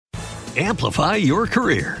Amplify your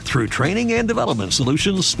career through training and development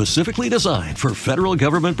solutions specifically designed for federal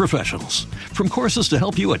government professionals. From courses to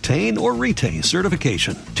help you attain or retain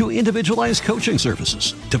certification, to individualized coaching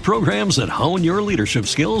services, to programs that hone your leadership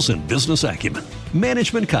skills and business acumen,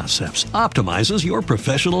 Management Concepts optimizes your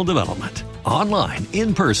professional development. Online,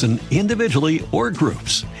 in person, individually, or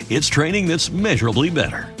groups, it's training that's measurably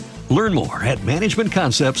better. Learn more at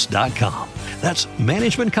managementconcepts.com. That's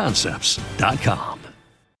managementconcepts.com.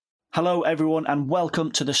 Hello everyone and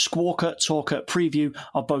welcome to the Squawker Talker preview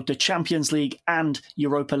of both the Champions League and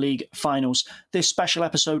Europa League finals. This special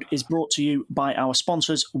episode is brought to you by our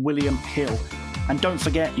sponsors William Hill. And don't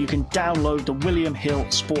forget, you can download the William Hill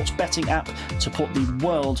sports betting app to put the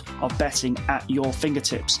world of betting at your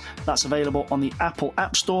fingertips. That's available on the Apple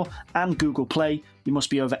App Store and Google Play. You must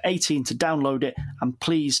be over 18 to download it, and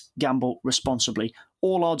please gamble responsibly.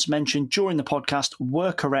 All odds mentioned during the podcast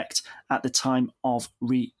were correct at the time of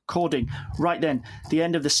recording. Right then, the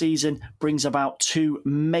end of the season brings about two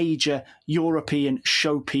major European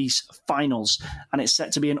showpiece finals, and it's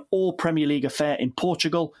set to be an all-Premier League affair in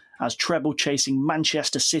Portugal as treble-chasing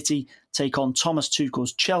Manchester City take on Thomas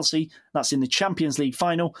Tuchel's Chelsea. That's in the Champions League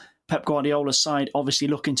final. Pep Guardiola's side obviously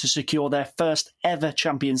looking to secure their first ever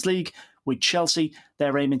Champions League. With Chelsea,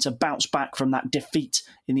 they're aiming to bounce back from that defeat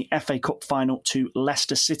in the FA Cup final to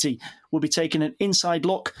Leicester City. We'll be taking an inside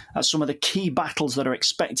look at some of the key battles that are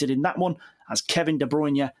expected in that one as Kevin De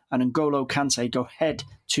Bruyne and N'Golo Kante go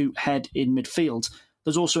head-to-head in midfield.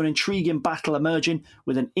 There's also an intriguing battle emerging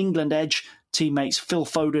with an England edge. Teammates Phil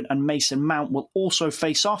Foden and Mason Mount will also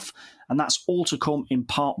face off, and that's all to come in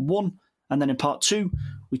part one. And then in part two,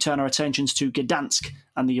 we turn our attentions to Gdansk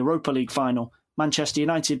and the Europa League final. Manchester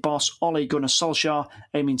United boss Ole Gunnar Solskjaer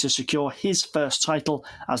aiming to secure his first title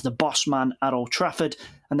as the boss man at Old Trafford,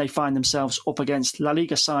 and they find themselves up against La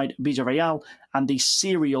Liga side Villarreal and the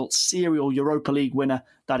serial Europa League winner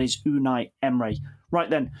that is Unai Emery. Right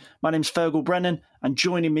then, my name's Fergal Brennan, and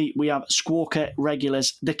joining me we have Squawker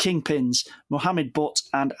regulars, the Kingpins, Mohammed Butt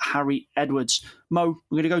and Harry Edwards. Mo, I'm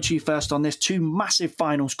going to go to you first on this. Two massive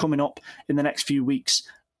finals coming up in the next few weeks.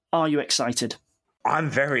 Are you excited?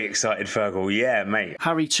 I'm very excited, Fergal. Yeah, mate.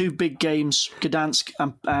 Harry, two big games. Gdansk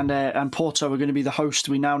and Porto are going to be the host.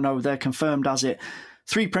 We now know they're confirmed as it.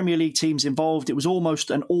 Three Premier League teams involved. It was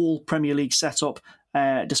almost an all-Premier League setup,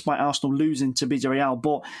 despite Arsenal losing to Villarreal.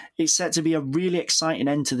 But it's set to be a really exciting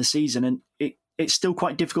end to the season, and it's still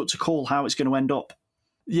quite difficult to call how it's going to end up.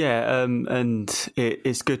 Yeah, and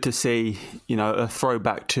it's good to see, a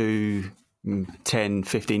throwback to 10,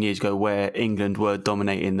 15 years ago where England were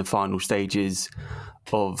dominating the final stages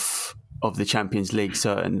of the Champions League,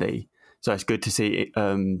 certainly. So it's good to see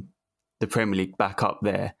the Premier League back up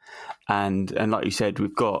there. And like you said,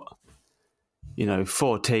 we've got,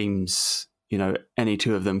 four teams, any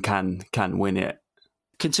two of them can win it.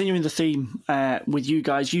 Continuing the theme with you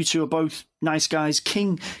guys, you two are both nice guys.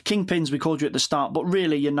 Kingpins, we called you at the start, but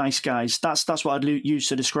really you're nice guys. That's what I'd use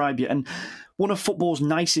to describe you. And one of football's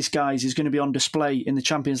nicest guys is going to be on display in the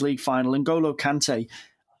Champions League final, N'Golo Kante.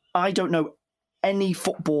 I don't know any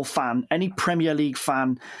football fan, any Premier League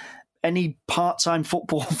fan, any part-time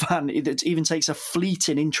football fan that even takes a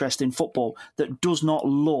fleeting interest in football that does not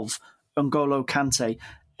love N'Golo Kante.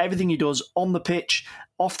 Everything he does on the pitch,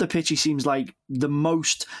 off the pitch, he seems like the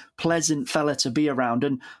most pleasant fella to be around.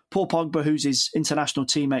 And Paul Pogba, who's his international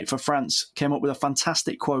teammate for France, came up with a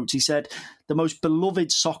fantastic quote. He said, the most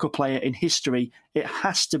beloved soccer player in history, it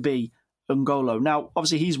has to be N'Golo. Now,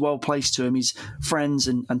 obviously, he's well placed to him. He's friends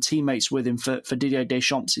and teammates with him for Didier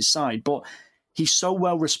Deschamps' side. But he's so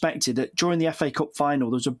well respected that during the FA Cup final,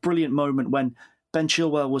 there was a brilliant moment when Ben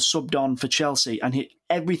Chilwell was subbed on for Chelsea and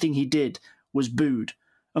everything he did was booed.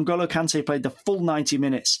 N'Golo Kante played the full 90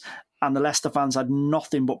 minutes and the Leicester fans had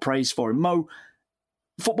nothing but praise for him. Mo,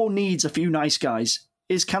 football needs a few nice guys.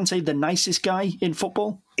 Is Kante the nicest guy in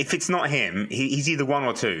football? If it's not him, he's either one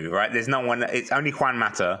or two, right? There's no one. It's only Juan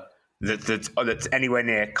Mata that's anywhere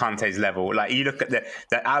near Kante's level. Like, you look at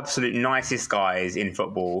the absolute nicest guys in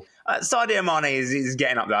football. Sadio Mane is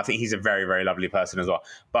getting up there. I think he's a very, very lovely person as well.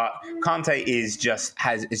 But Kante is just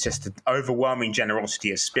an overwhelming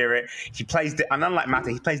generosity of spirit. He plays, and unlike Mata,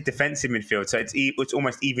 he plays defensive midfield. So it's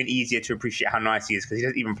almost even easier to appreciate how nice he is because he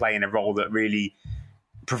doesn't even play in a role that really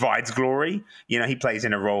provides glory. He plays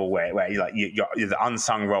in a role where you're the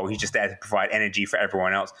unsung role. He's just there to provide energy for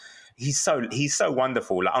everyone else. He's so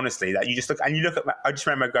wonderful. Like, honestly, that you just look at. I just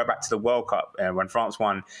remember going back to the World Cup when France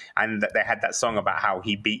won, and they had that song about how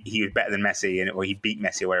he was better than Messi, or he beat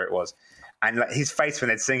Messi, or where it was. And like his face when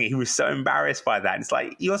they'd sing it, he was so embarrassed by that. It's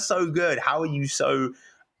like, you're so good. How are you so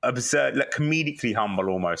absurd, like comedically humble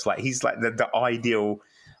almost? Like, he's like the ideal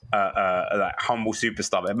like humble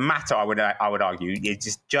superstar. But Mata, I would argue,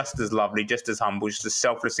 is just as lovely, just as humble, just as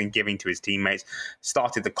selfless in giving to his teammates.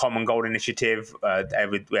 Started the Common Goal Initiative,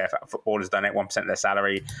 where footballers donate 1% of their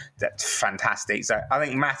salary. That's fantastic. So I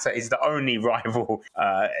think Mata is the only rival.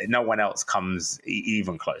 No one else comes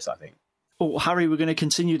even close, I think. Oh, Harry, we're going to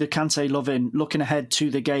continue the Kante loving, looking ahead to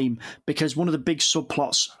the game, because one of the big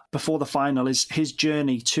subplots before the final is his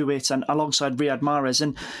journey to it, and alongside Riyad Mahrez.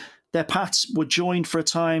 And their paths were joined for a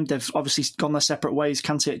time. They've obviously gone their separate ways,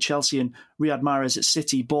 Kante at Chelsea and Riyad Mahrez at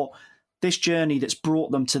City. But this journey that's brought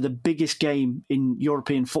them to the biggest game in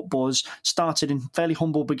European football has started in fairly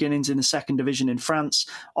humble beginnings in the second division in France.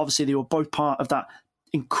 Obviously, they were both part of that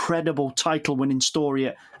incredible title-winning story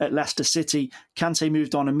at Leicester City. Kante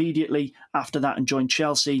moved on immediately after that and joined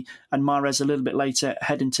Chelsea, and Mahrez a little bit later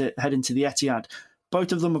head into the Etihad.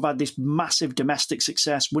 Both of them have had this massive domestic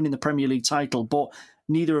success, winning the Premier League title, but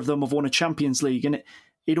neither of them have won a Champions League, and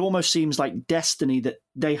it almost seems like destiny that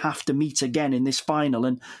they have to meet again in this final.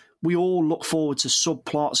 And we all look forward to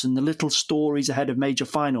subplots and the little stories ahead of major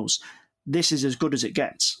finals. This is as good as it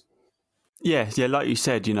gets. Yeah, like you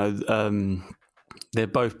said,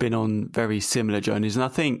 they've both been on very similar journeys, and I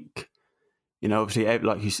think, obviously,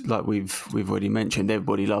 like we've already mentioned,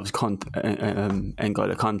 everybody loves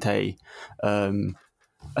N'Golo Kante.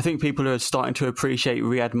 I think people are starting to appreciate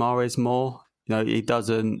Riyad Mahrez more. He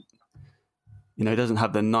doesn't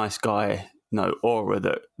have the nice guy, aura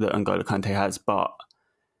that N'Golo Kante has, but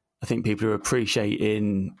I think people are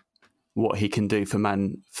appreciating what he can do for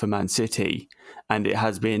Man City, and it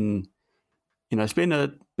has been, it's been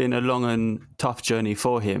a long and tough journey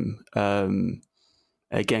for him. Again,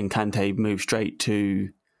 Kante moved straight to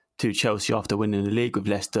Chelsea after winning the league with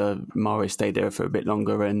Leicester. Mahrez stayed there for a bit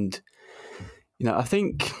longer, and I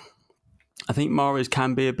think Mahrez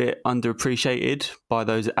can be a bit underappreciated by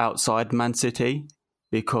those outside Man City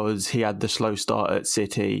because he had the slow start at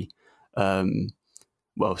City.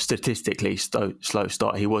 Statistically slow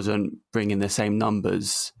start. He wasn't bringing the same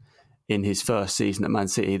numbers in his first season at Man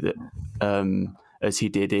City that as he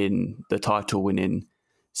did in the title-winning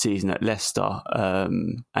season at Leicester.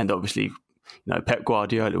 And obviously, Pep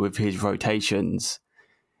Guardiola with his rotations,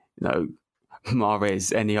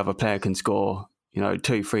 Mahrez, any other player can score,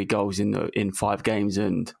 2-3 goals in 5 games,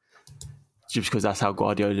 and just because that's how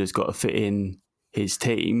Guardiola's got to fit in his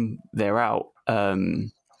team, they're out.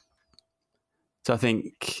 So I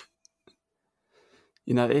think,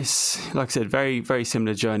 it's, like I said, very, very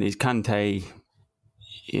similar journeys. Kante,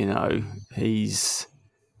 he's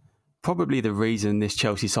probably the reason this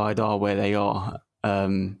Chelsea side are where they are.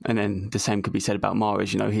 And then the same could be said about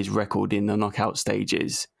Mahrez, his record in the knockout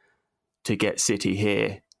stages to get City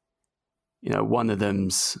here. One of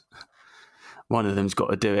them's got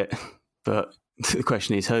to do it. But the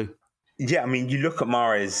question is who? Yeah, I mean, you look at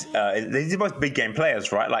Mahrez, these are both big game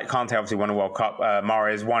players, right? Like Kante obviously won a World Cup.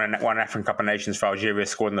 Mahrez won an African Cup of Nations for Algeria,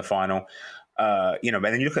 scored in the final. But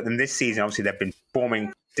then you look at them this season, obviously they've been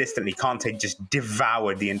forming distantly. Kante just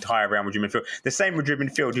devoured the entire Real Madrid midfield. The same Madrid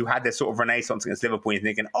midfield who had their sort of renaissance against Liverpool, you're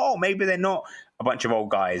thinking, oh, maybe they're not a bunch of old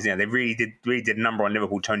guys. They really did a number on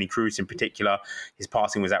Liverpool. Toni Kroos in particular, his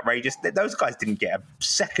passing was outrageous. Those guys didn't get a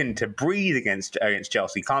second to breathe against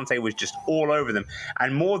Chelsea. Kante was just all over them.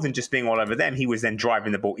 And more than just being all over them, he was then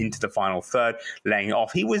driving the ball into the final third, laying it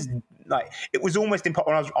off. He was it was almost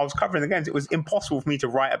impossible. When I was covering the games, it was impossible for me to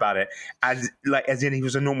write about it as in he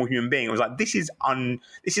was a normal human being. It was like, this is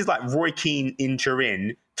like Roy Keane in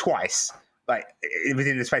Turin twice,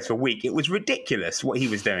 within the space of a week. It was ridiculous what he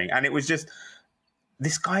was doing. And it was just,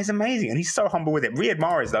 this guy's amazing. And he's so humble with it. Riyad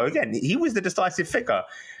Mahrez, though, again, he was the decisive figure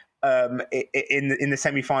in the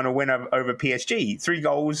semi-final win over PSG. 3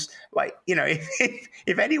 goals.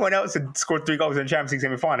 If anyone else had scored 3 goals in the Champions League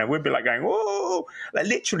semi-final, we'd be going, whoa!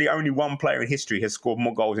 Literally only one player in history has scored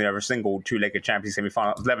more goals in every single 2-legged Champions League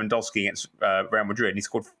semi-final. It was Lewandowski against Real Madrid, and he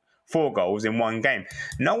scored 4 goals in one game.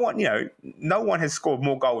 No one has scored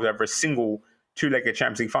more goals over a single 2-legged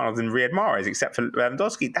Champions League final than Riyad Mahrez, except for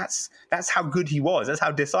Lewandowski. That's how good he was. That's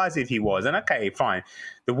how decisive he was. And okay, fine.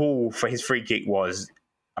 The wall for his free kick was,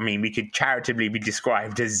 we could charitably be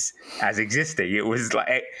described as existing. It was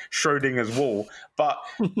like Schrodinger's wall. But,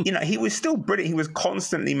 he was still brilliant. He was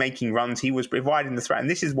constantly making runs. He was providing the threat. And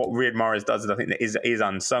this is what Riyad Mahrez does, that I think that is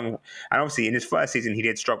unsung. And obviously, in his first season, he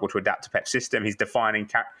did struggle to adapt to Pep's system. His defining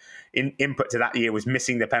input to that year was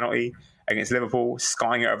missing the penalty against Liverpool,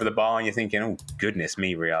 skying it over the bar. And you're thinking, oh, goodness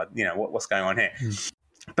me, Riyad. What's going on here?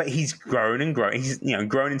 But he's grown and grown. He's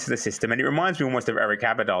grown into the system, and it reminds me almost of Eric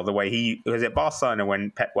Abidal, the way he was at Barcelona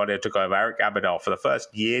when Pep Guardiola took over. Eric Abidal, for the first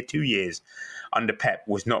 2 years under Pep,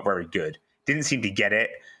 was not very good. Didn't seem to get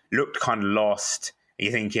it. Looked kind of lost.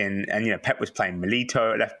 You're thinking, and Pep was playing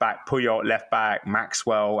Milito at left back, Puyol at left back,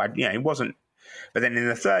 Maxwell. He wasn't. But then in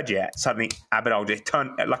the third year, suddenly Abidal just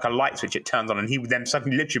turned like a light switch. It turns on, and he then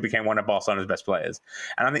suddenly literally became one of Barcelona's best players.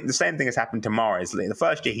 And I think the same thing has happened to Mahrez. The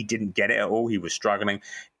first year he didn't get it at all; he was struggling.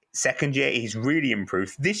 Second year he's really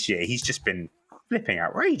improved. This year he's just been flipping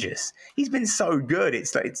outrageous. He's been so good.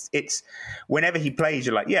 It's whenever he plays,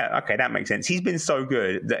 you're like, yeah, okay, that makes sense. He's been so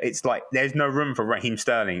good that it's like there's no room for Raheem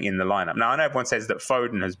Sterling in the lineup. Now I know everyone says that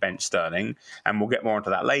Foden has benched Sterling, and we'll get more into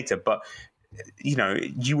that later, but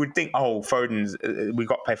you would think, we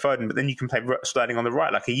got to play Foden, but then you can play Sterling on the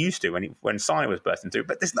right like he used to when Sane was bursting through.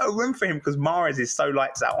 But there's no room for him because Mahrez is so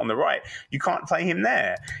lights out on the right. You can't play him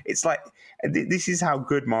there. It's like, this is how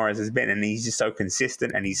good Mahrez has been, and he's just so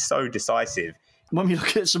consistent and he's so decisive. When we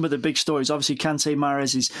look at some of the big stories, obviously Kante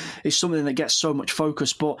Mahrez is something that gets so much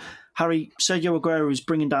focus. But Harry, Sergio Aguero is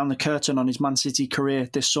bringing down the curtain on his Man City career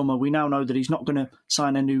this summer. We now know that he's not going to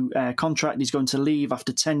sign a new contract. He's going to leave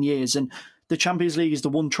after 10 years. And the Champions League is the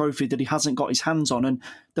one trophy that he hasn't got his hands on. And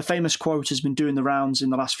the famous quote has been doing the rounds in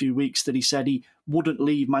the last few weeks that he said he wouldn't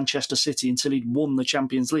leave Manchester City until he'd won the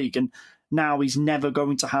Champions League. And now he's never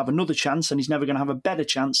going to have another chance, and he's never going to have a better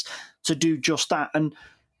chance to do just that. And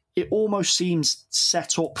it almost seems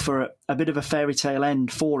set up for a bit of a fairy tale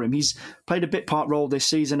end for him. He's played a bit part role this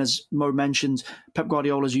season, as Mo mentioned. Pep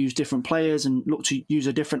Guardiola's used different players and looked to use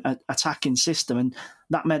a different attacking system, and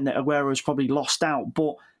that meant that Aguero's probably lost out.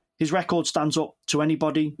 But his record stands up to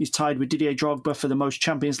anybody. He's tied with Didier Drogba for the most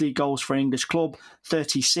Champions League goals for an English club,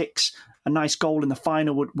 36. A nice goal in the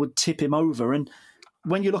final would tip him over. And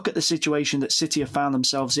when you look at the situation that City have found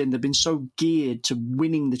themselves in, they've been so geared to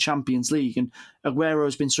winning the Champions League, and Aguero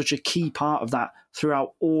has been such a key part of that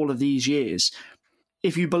throughout all of these years.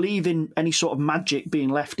 If you believe in any sort of magic being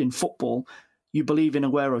left in football, you believe in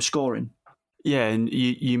Aguero scoring. Yeah, and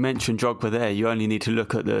you mentioned Drogba there. You only need to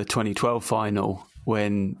look at the 2012 final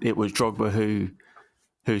when it was Drogba who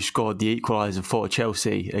scored the equaliser for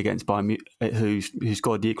Chelsea against Bayern, who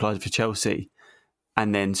scored the equaliser for Chelsea,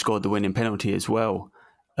 and then scored the winning penalty as well.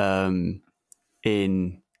 Although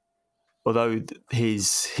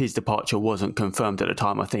his departure wasn't confirmed at the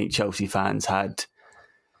time, I think Chelsea fans had,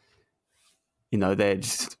 they'd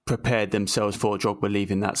prepared themselves for Drogba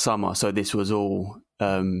leaving that summer. So this was all,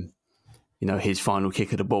 his final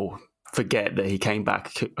kick of the ball. Forget that he came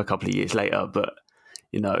back a couple of years later, but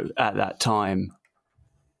at that time,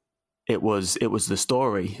 it was the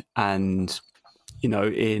story, and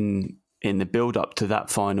in the build up to that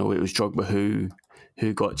final, it was Drogba who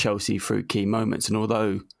got Chelsea through key moments. And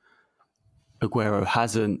although Aguero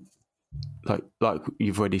hasn't, like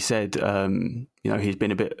you've already said, he's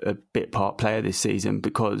been a bit part player this season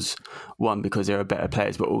because there are better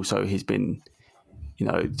players, but also he's been,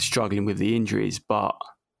 struggling with the injuries. But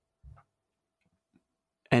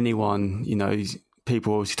anyone,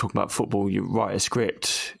 people always talk about football, you write a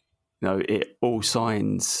script, it all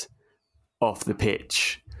signs off the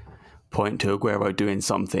pitch point to Aguero doing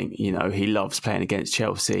something. He loves playing against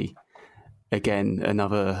Chelsea. Again,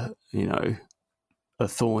 another, a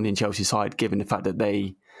thorn in Chelsea's side, given the fact that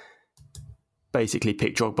they basically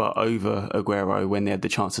picked Drogba over Aguero when they had the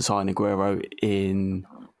chance to sign Aguero in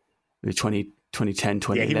the 2010,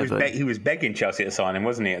 2011. Yeah, he was begging Chelsea to sign him,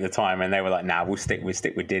 wasn't he, at the time? And they were like, "Nah, we'll stick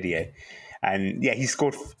with Didier." And yeah, he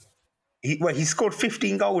scored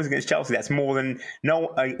 15 goals against Chelsea. That's more than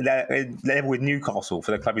level with Newcastle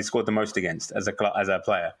for the club he scored the most against as a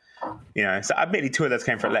player. So admittedly 2 of those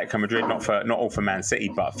came for Atletico Madrid, not all for Man City,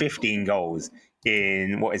 but 15 goals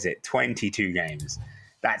in 22 games.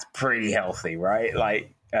 That's pretty healthy, right?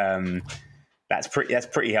 That's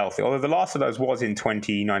pretty healthy. Although the last of those was in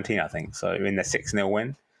 2019, I think. So in the 6-0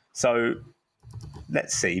 win. So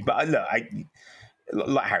let's see. But look,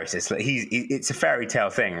 like Harry says, it's a fairy tale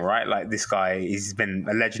thing, right? Like, this guy, he's been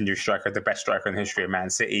a legendary striker, the best striker in the history of Man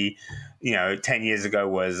City. 10 years ago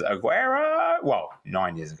was Aguero. Well,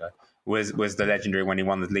 9 years ago was the legendary when he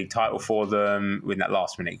won the league title for them with that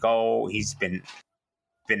last-minute goal. He's been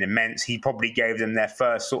immense. He probably gave them their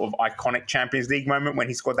first sort of iconic Champions League moment when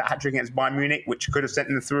he scored that hat-trick against Bayern Munich, which could have sent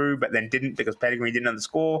them through, but then didn't because Pellegrini didn't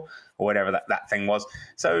underscore or whatever that thing was.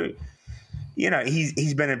 So,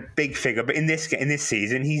 he's been a big figure, but in this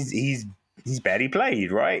season, he's barely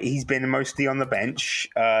played, right? He's been mostly on the bench,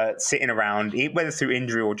 sitting around, whether through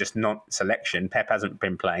injury or just not selection. Pep hasn't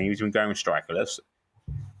been playing; he's been going strikerless.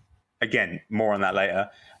 Again, more on that later.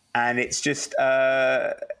 And it's just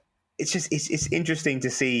it's interesting to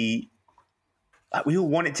see. Like, we all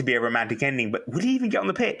want it to be a romantic ending, but will he even get on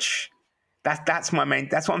the pitch? That's my main.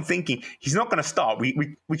 That's what I'm thinking. He's not going to start. We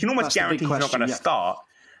can almost guarantee he's not going to start.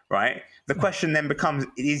 Right. The question then becomes: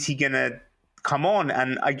 is he going to come on.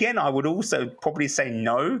 And again, I would also probably say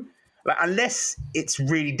no. Like, unless it's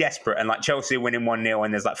really desperate and like Chelsea are winning 1-0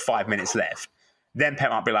 and there's like 5 minutes left, then Pep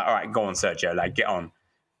might be like, all right, go on, Sergio, like get on.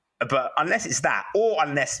 But unless it's that, or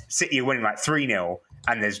unless City are winning like 3-0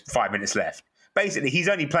 and there's 5 minutes left, basically he's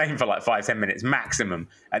only playing for like 5-10 minutes maximum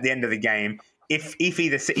at the end of the game. If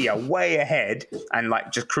either City are way ahead and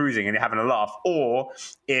like just cruising and having a laugh, or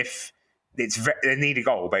if they need a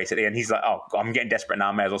goal basically, and he's like, oh, I'm getting desperate now,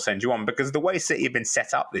 I may as well send you on. Because the way City have been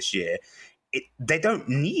set up this year, they don't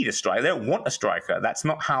need a striker. They don't want a striker. That's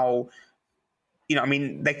not how, I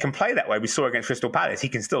mean, they can play that way. We saw against Crystal Palace. He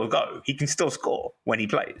can still go. He can still score when he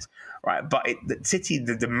plays, right? But City,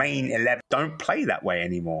 the main 11, don't play that way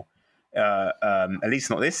anymore, at least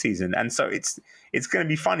not this season. And so it's going to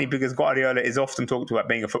be funny because Guardiola is often talked about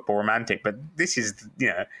being a football romantic, but this is,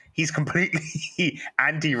 he's completely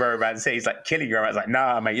anti-romance. He's like killing romance. Like,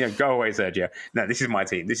 nah, mate, go away, Sergio. No, this is my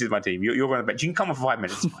team. This is my team. You're going to bet. You can come on for 5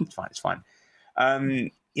 minutes. It's fine.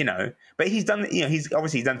 But he's done, he's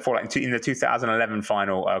obviously done for like in the 2011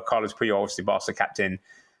 final, Carlos Puyol, obviously Barca captain,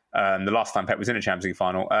 the last time Pep was in a Champions League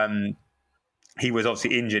final. He was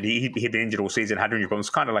obviously injured. He'd been injured all season, had injury problems,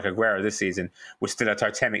 kind of like Aguero this season, was still a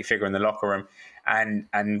totemic figure in the locker room. And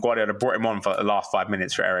Guardiola brought him on for the last 5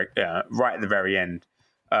 minutes for Eric, right at the very end,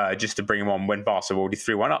 just to bring him on when Barca were already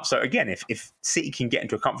 3-1 up. So again, if City can get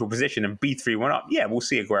into a comfortable position and be 3-1 up, yeah, we'll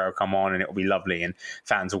see Aguero come on and it'll be lovely and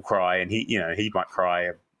fans will cry and he might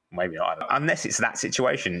cry, maybe not. Unless it's that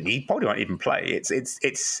situation, he probably won't even play.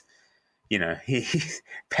 It's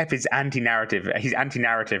Pep is anti-narrative. He's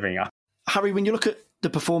anti-narrativing. Harry, when you look at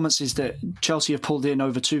the performances that Chelsea have pulled in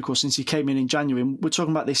over Tuchel since he came in January, and we're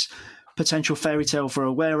talking about this potential fairy tale for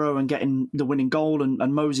Aguero and getting the winning goal,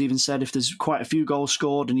 and Mo's even said if there's quite a few goals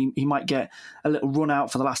scored and he might get a little run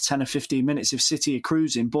out for the last 10 or 15 minutes if City are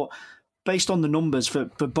cruising. But based on the numbers for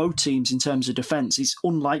both teams in terms of defence, it's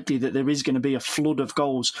unlikely that there is going to be a flood of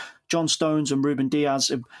goals. John Stones and Ruben Diaz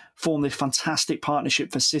have formed this fantastic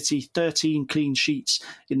partnership for City, 13 clean sheets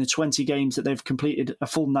in the 20 games that they've completed, a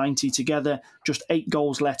full 90 together, just 8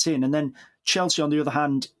 goals let in. And then Chelsea, on the other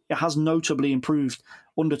hand, it has notably improved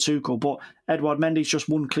under Tuchel, but Edouard Mendy's just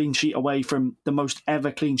 1 clean sheet away from the most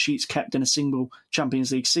ever clean sheets kept in a single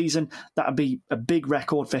Champions League season. That would be a big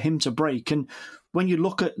record for him to break. And when you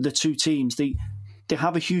look at the two teams, they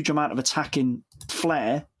have a huge amount of attacking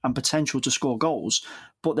flair and potential to score goals,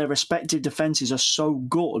 but their respective defences are so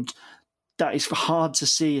good that it's hard to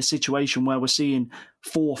see a situation where we're seeing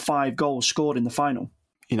 4 or 5 goals scored in the final.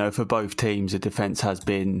 For both teams, the defence has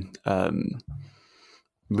been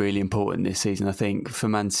really important this season. I think for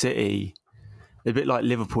Man City, a bit like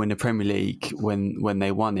Liverpool in the Premier League when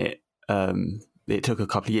they won it, it took a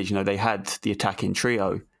couple of years. They had the attacking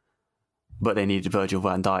trio, but they needed Virgil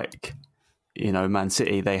van Dijk. Man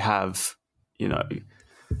City, they have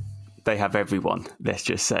everyone, let's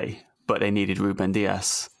just say, but they needed Ruben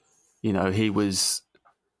Diaz. He was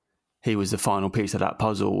the final piece of that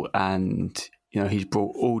puzzle, and he's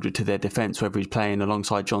brought order to their defence, whether he's playing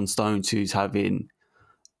alongside John Stones, who's having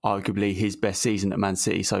arguably his best season at Man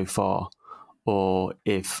City so far, or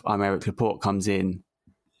if Aymeric Laporte comes in,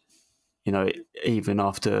 even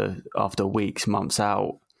after weeks, months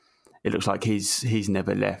out, it looks like he's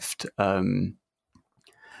never left. And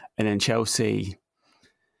then Chelsea,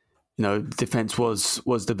 defence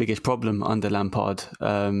was the biggest problem under Lampard.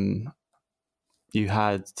 You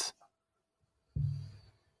had,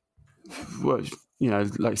 like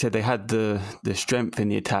I said, they had the strength in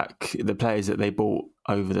the attack, the players that they bought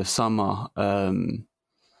over the summer, and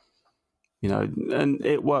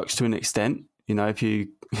it works to an extent. If you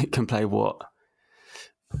can play what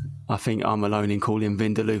I think I'm alone in calling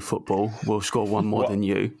Vindaloo football, we'll score one more than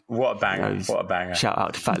you. What a banger! What a banger! Shout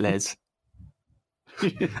out to Fat Les.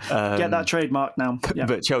 Get that trademark now. Yeah.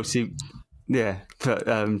 But Chelsea,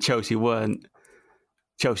 Chelsea weren't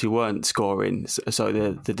scoring. So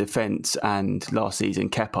the defence, and last season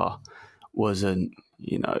Kepa wasn't.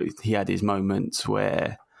 He had his moments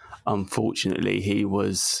where, unfortunately, he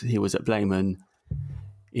was at blame. And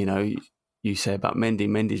you say about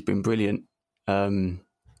Mendy's been brilliant.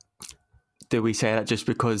 Do we say that just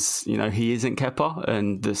because he isn't Kepa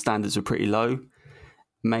and the standards are pretty low?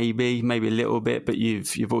 Maybe a little bit, but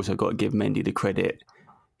you've also got to give Mendy the credit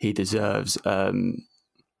he deserves.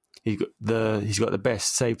 He's got the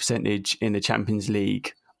best save percentage in the Champions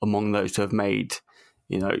League among those who have made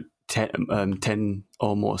 10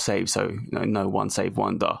 or more saves. So no one save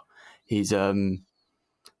wonder. He's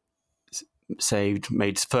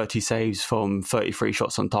made 30 saves from 33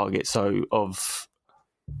 shots on target. So of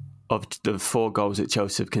the 4 goals that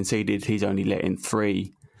Chelsea have conceded, he's only let in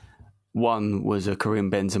 3. One was a Karim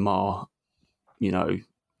Benzema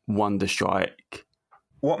wonder strike.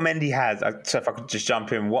 What Mendy has, so if I could just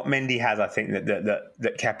jump in, what Mendy has, I think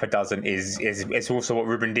that Kepa doesn't is it's also what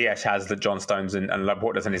Ruben Dias has that John Stones and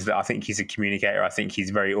Laporte doesn't, is that I think he's a communicator. I think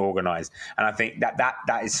he's very organised, and I think that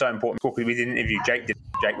is so important. We did an interview.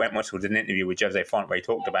 Jake Wentworth did an interview with Jose Font where he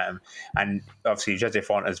talked about him, and obviously Jose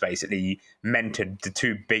Font has basically mentored the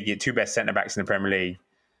two best centre backs in the Premier League.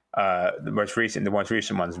 The most recent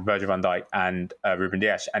ones, Virgil van Dijk and Ruben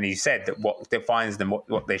Dias, and he said that what defines them,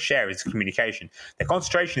 what they share, is communication. Their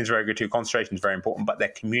concentration is very good too. Concentration is very important, but they're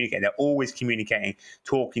communicating. They're always communicating,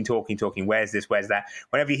 talking. Where's this? Where's that?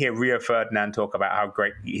 Whenever you hear Rio Ferdinand talk about how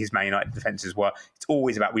great his Man United defences were, it's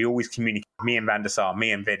always about, we always communicate. Me and Van der Sar,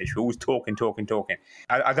 me and Vidic, we're always talking.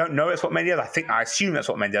 I don't know that's what Mendy does. I assume that's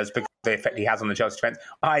what Mendy does because the effect he has on the Chelsea defence.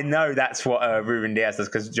 I know that's what Ruben Dias does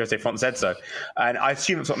because Jose Font said so. And I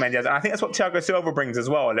assume that's what Mendy does. And I think that's what Thiago Silva brings as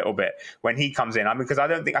well a little bit when he comes in. I mean, because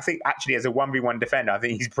I think actually as a 1v1 defender, I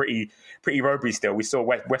think he's pretty rubbery still. We saw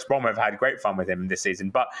West Brom have had great fun with him this season.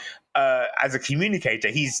 But as a communicator,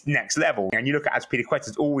 he's next level. And you look at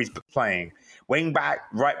Azpilicueta's always playing. Wing back,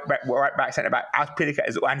 right back, centre back. Azpilicueta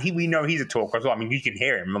is, and we know he's a talker as well. I mean, you can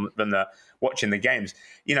hear him when watching the games.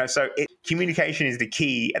 So communication is the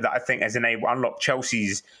key that I think has unlocked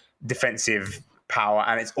Chelsea's defensive power,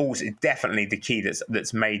 and it's also definitely the key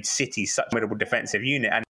that's made City such a formidable defensive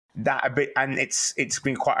unit. And that a bit, and it's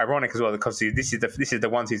been quite ironic as well because this is the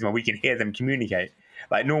one season where we can hear them communicate.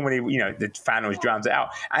 Like normally, the fan always drowns it out,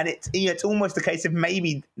 and it's almost a case of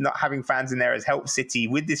maybe not having fans in there has helped City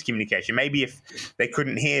with this communication. Maybe if they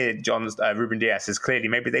couldn't hear Ruben Dias as clearly,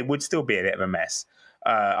 maybe they would still be a bit of a mess.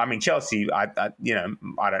 I mean, Chelsea, I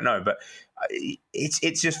don't know, but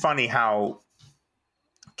it's just funny how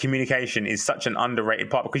communication is such an underrated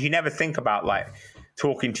part because you never think about like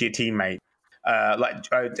talking to your teammate.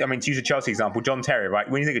 To use a Chelsea example, John Terry, right?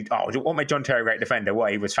 When you think of, what made John Terry a great defender? Well,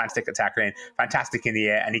 he was fantastic at tackling, fantastic in the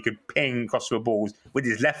air, and he could ping crossfield balls with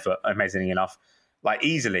his left foot, amazingly enough, like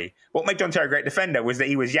easily. What made John Terry a great defender was that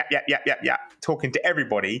he was yap, talking to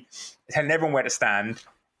everybody, telling everyone where to stand,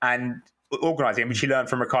 and organising, which he learned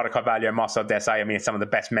from Ricardo Carvalho, Marcel Desailly, some of the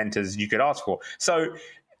best mentors you could ask for. So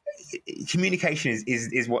communication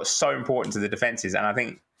is what's so important to the defences, and I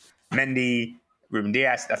think Mendy, Ruben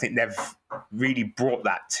Dias, I think they've really brought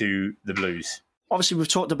that to the Blues. Obviously, we've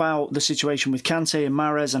talked about the situation with Kante and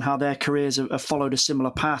Mahrez and how their careers have followed a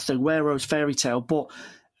similar path, Aguero's fairy tale. But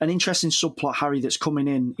an interesting subplot, Harry, that's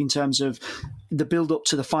coming in terms of the build-up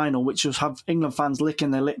to the final, which will have England fans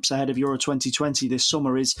licking their lips ahead of Euro 2020 this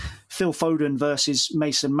summer, is Phil Foden versus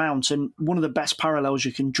Mason Mount. And one of the best parallels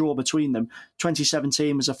you can draw between them,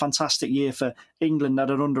 2017 was a fantastic year for England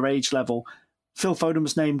at an underage level. Phil Foden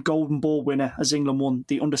was named Golden Ball winner as England won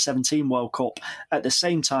the Under-17 World Cup at the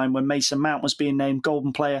same time when Mason Mount was being named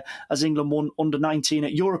Golden Player as England won Under-19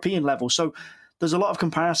 at European level. So there's a lot of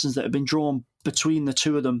comparisons that have been drawn between the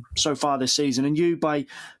two of them so far this season. And you, by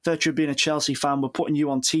virtue of being a Chelsea fan, we're putting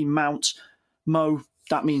you on Team Mount. Mo,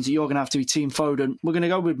 that means that you're going to have to be Team Foden. We're going to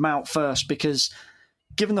go with Mount first because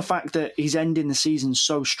given the fact that he's ending the season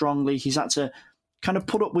so strongly, he's had to kind of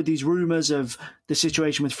put up with these rumours of the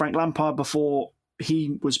situation with Frank Lampard before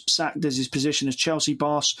he was sacked as his position as Chelsea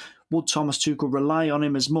boss. Would Thomas Tuchel rely on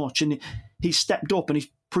him as much? And he stepped up and he's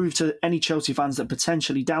proved to any Chelsea fans that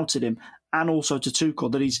potentially doubted him and also to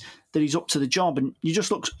Tuchel that he's up to the job. And you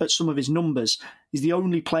just look at some of his numbers. He's the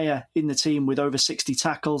only player in the team with over 60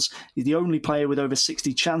 tackles. He's the only player with over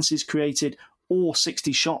 60 chances created or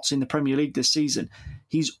 60 shots in the Premier League this season.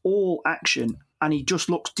 He's all action and he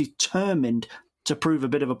just looks determined to prove a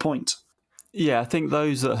bit of a point. Yeah, I think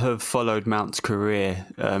those that have followed Mount's career,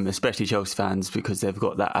 especially Chelsea fans, because they've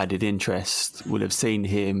got that added interest, will have seen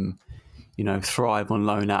him, thrive on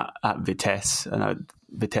loan at Vitesse. I know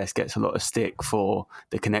Vitesse gets a lot of stick for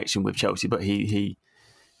the connection with Chelsea, but he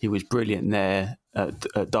was brilliant there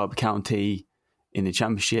at Derby County in the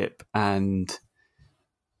Championship. And,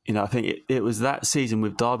 I think it was that season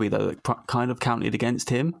with Derby, though, that kind of counted against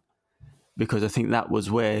him, because I think that was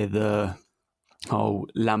where the whole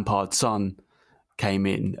Lampard son came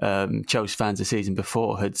in. Chelsea fans the season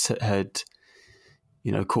before had called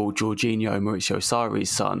Jorginho Maurizio Sarri's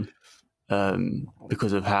son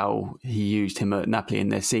because of how he used him at Napoli,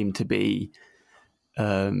 and there seemed to be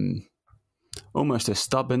almost a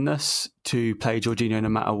stubbornness to play Jorginho no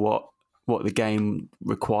matter what the game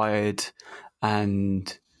required.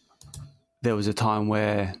 And there was a time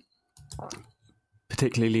where,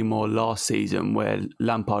 particularly more last season, where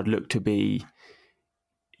Lampard looked to be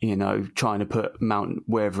trying to put Mount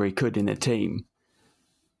wherever he could in the team.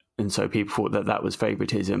 And so people thought that was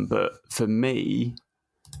favouritism. But for me,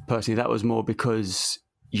 personally, that was more because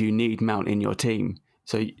you need Mount in your team.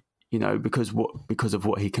 So, because of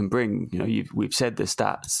what he can bring, we've said the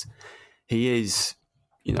stats. He is,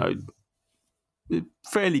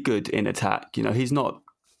 fairly good in attack. He's not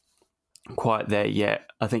quite there yet.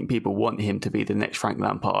 I think people want him to be the next Frank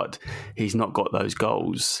Lampard. He's not got those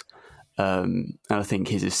goals. And I think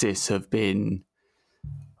his assists have been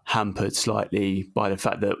hampered slightly by the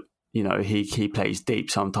fact that, he plays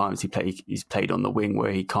deep sometimes. He's played on the wing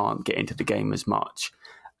where he can't get into the game as much.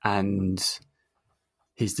 And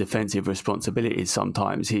his defensive responsibilities,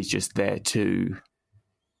 sometimes he's just there to,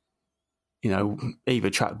 either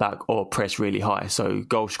track back or press really high. So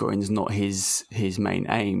goal scoring is not his main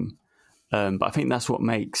aim. But I think that's what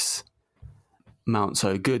makes Mount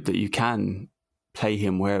so good, that you can play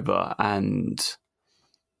him wherever. And,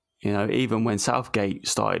 even when Southgate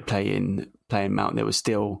started playing Mount, there was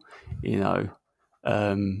still,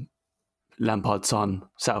 Lampard's son,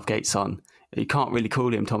 Southgate's son. You can't really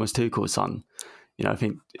call him Thomas Tuchel's son. I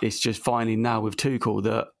think it's just finally now with Tuchel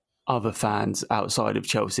that other fans outside of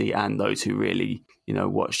Chelsea and those who really,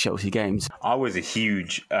 watch Chelsea games. I was a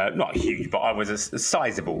huge, not huge, but I was a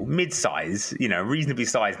sizable, mid-size, reasonably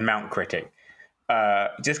sized Mount critic.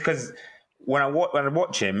 Just because when I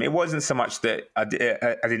watch him, it wasn't so much that I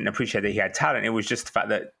didn't appreciate that he had talent. It was just the fact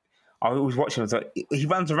that I was watching him. I was like, he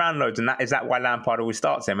runs around loads, and is that why Lampard always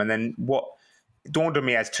starts him? And then what dawned on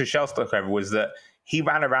me as Tuchel took over was that he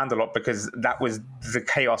ran around a lot because that was the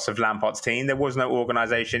chaos of Lampard's team. There was no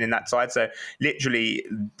organisation in that side. So literally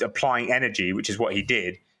applying energy, which is what he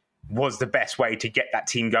did, was the best way to get that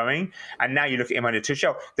team going. And now you look at him under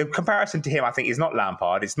Tuchel. The comparison to him, I think, is not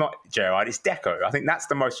Lampard. It's not Gerrard. It's Deco. I think that's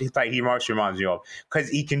the most play he most reminds me of, because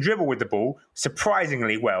he can dribble with the ball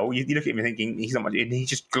surprisingly well. You look at him and thinking he's not much. He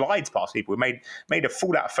just glides past people. He made a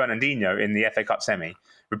fool out of Fernandinho in the FA Cup semi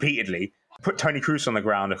repeatedly. Put Tony Kroos on the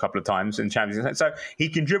ground a couple of times in Champions League. So he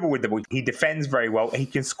can dribble with the ball. He defends very well. He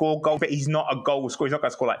can score goals, but he's not a goal scorer. He's not going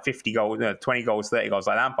to score like 50 goals, 20 goals, 30 goals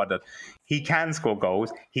like Lampard does. He can score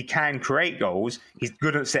goals. He can create goals. He's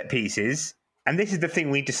good at set pieces. And this is the thing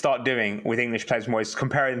we need to start doing with English players more, is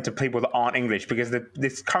comparing them to people that aren't English, because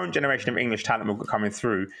this current generation of English talent we've got coming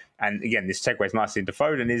through, and again, this segues nicely into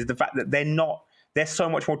Foden, is the fact that they're so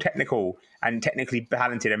much more technical and technically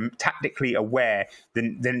talented and tactically aware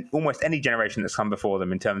than almost any generation that's come before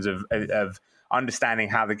them in terms of understanding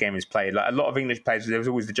how the game is played. Like a lot of English players, there was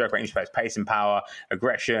always the joke about English players: pace and power,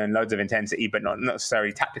 aggression, loads of intensity, but not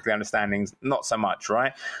necessarily tactically understanding, not so much,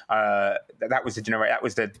 right? That was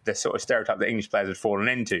the sort of stereotype that English players had fallen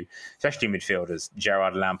into, especially midfielders.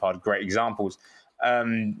 Gerrard, Lampard, great examples.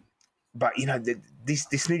 But,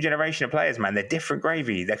 this new generation of players, man, they're different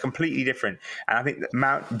gravy. They're completely different. And I think that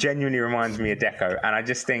Mount genuinely reminds me of Deco. And I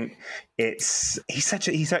just think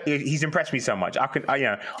he's impressed me so much.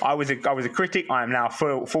 I was a critic. I am now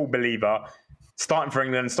a full believer. Starting for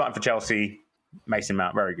England, starting for Chelsea, Mason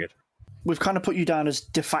Mount, very good. We've kind of put you down as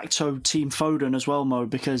de facto Team Foden as well, Mo,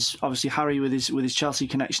 because obviously Harry with his Chelsea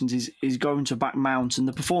connections is going to back Mount, and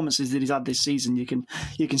the performances that he's had this season, you can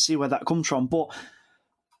see where that comes from. But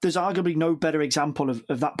there's arguably no better example of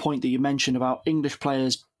that point that you mentioned about English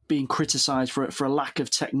players being criticised for a lack of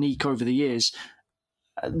technique over the years.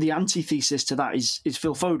 The antithesis to that is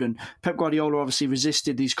Phil Foden. Pep Guardiola obviously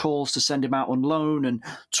resisted these calls to send him out on loan and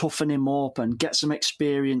toughen him up and get some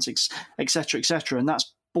experience, etc., etc. And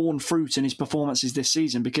that's borne fruit in his performances this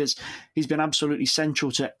season, because he's been absolutely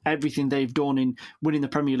central to everything they've done in winning the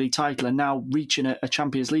Premier League title and now reaching a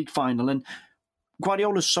Champions League final. And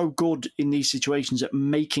Guardiola's so good in these situations at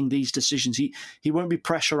making these decisions. He won't be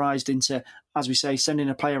pressurised into, as we say, sending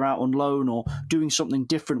a player out on loan or doing something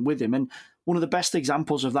different with him. And one of the best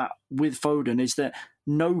examples of that with Foden is that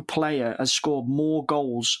no player has scored more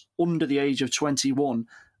goals under the age of 21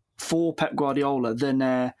 for Pep Guardiola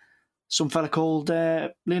than some fella called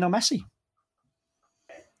Lionel Messi.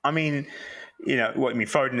 I mean, what you mean?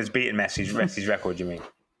 Foden has beaten Messi's record, you mean,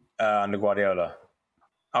 under Guardiola?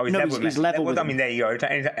 Oh, he's level with Messi. I mean, there you go.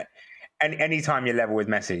 Anytime you're level with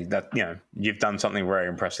Messi, that you've done something very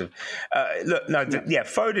impressive.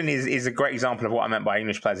 Foden is a great example of what I meant by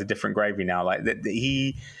English players are different gravy now. Like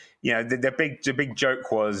the big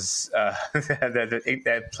joke was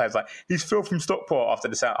the players like, he's Phil from Stockport after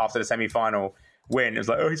the semi-final win. It was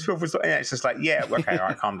like, oh, he's Phil from Stockport. And it's just like, yeah, okay, all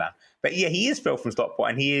right, calm down. But yeah, he is Phil from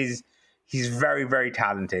Stockport, and he's very, very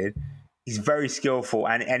talented. He's very skillful,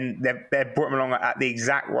 and they brought him along at the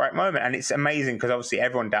exact right moment. And it's amazing because obviously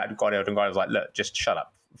everyone doubted Guardiola, and Guardiola's like, look, just shut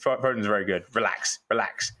up. Foden's very good. Relax.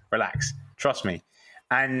 Trust me.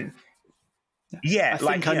 And yeah,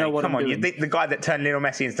 I know what come I'm on. doing. You think the guy that turned Lionel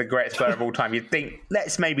Messi into the greatest player of all time, you'd think,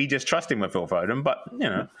 let's maybe just trust him with Phil Foden. But,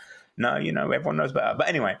 No, everyone knows better. But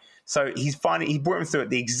anyway, so he brought him through at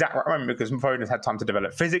the exact right moment because Foden's had time to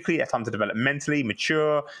develop physically, had time to develop mentally,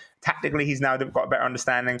 mature. Tactically, he's now got a better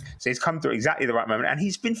understanding. So he's come through exactly the right moment. And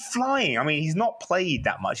he's been flying. I mean, he's not played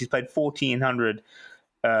that much. He's played 1,400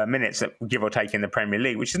 minutes, give or take, in the Premier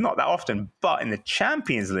League, which is not that often. But in the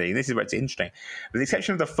Champions League, this is where it's interesting. With the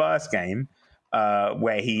exception of the first game,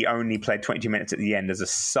 where he only played 22 minutes at the end as a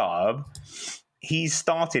sub, he's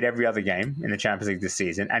started every other game in the Champions League this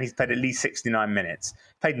season, and he's played at least 69 minutes.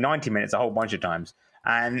 Played 90 minutes a whole bunch of times.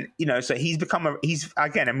 And, so he's become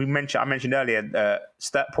again, and I mentioned earlier,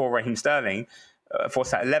 poor Raheem Sterling,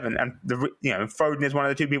 forced at 11, and Foden is one of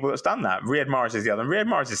the two people that's done that. Riyad Mahrez is the other, and Riyad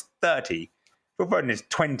Mahrez is 30. Phil Foden is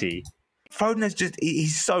 20. Foden is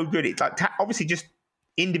he's so good. It's like, obviously, just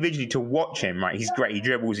individually to watch him, right? He's great. He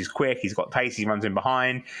dribbles, he's quick, he's got pace, he runs in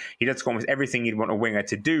behind. He does almost everything you'd want a winger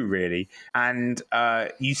to do, really. And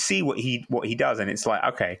you see what he does, and it's like,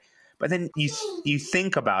 okay. But then you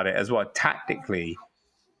think about it as well, tactically,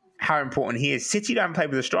 how important he is. City don't play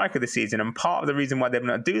with a striker this season, and part of the reason why they're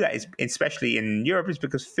not do that is, especially in Europe, is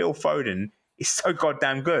because Phil Foden is so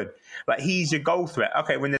goddamn good. Like, he's your goal threat.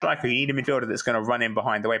 Okay, when the striker, you need a midfielder that's going to run in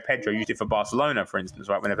behind, the way Pedro used it for Barcelona, for instance,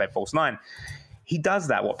 right, when they played false nine. He does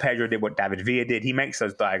that, what Pedro did, what David Villa did. He makes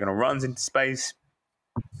those diagonal runs into space.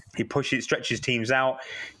 He stretches teams out.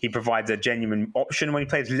 He provides a genuine option. When he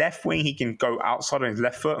plays left wing, he can go outside on his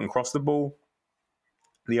left foot and cross the ball.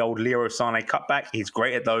 The old Leroy Sané cutback, he's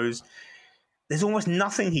great at those. There's almost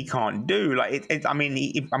nothing he can't do. Like, he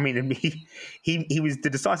was the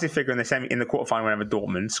decisive figure in the quarterfinal whenever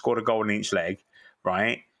Dortmund scored a goal in each leg,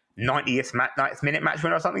 right? 90th minute match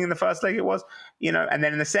winner or something in the first leg it was, and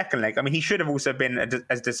then in the second leg, he should have also been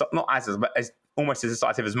almost as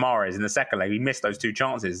decisive as Mahrez in the second leg. He missed those two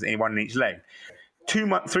chances, one in each leg. 3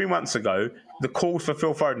 months ago, the calls for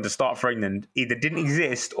Phil Foden to start for England either didn't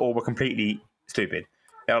exist or were completely stupid.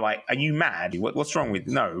 They were like, "Are you mad? What's wrong with?"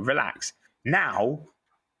 No, relax. Now,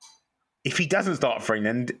 if he doesn't start for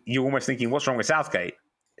England, you're almost thinking, "What's wrong with Southgate?"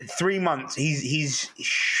 3 months, he's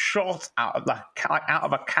shot out of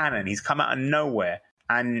a cannon. He's come out of nowhere,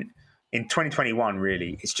 and in 2021,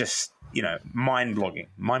 really, it's just mind-blowing.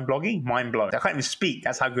 Mind-blowing? Mind-blowing. I can't even speak.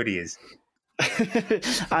 That's how good he is.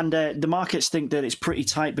 And the markets think that it's pretty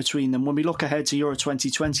tight between them. When we look ahead to Euro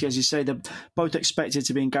 2020, as you say, they're both expected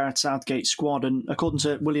to be in Gareth Southgate's squad. And according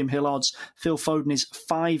to William Hill odds, Phil Foden is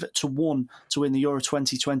 5-1 to win the Euro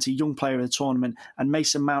 2020 Young Player of the Tournament, and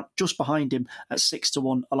Mason Mount just behind him at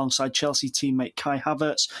 6-1, alongside Chelsea teammate Kai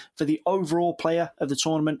Havertz. For the overall player of the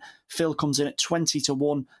tournament, Phil comes in at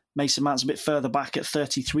 20-1. Mason Mount's a bit further back at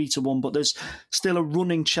 33-1, but there's still a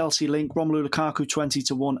running Chelsea link. Romelu Lukaku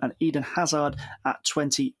 20-1 and Eden Hazard at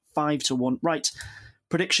 25-1. Right,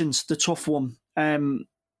 predictions, the tough one. Harry,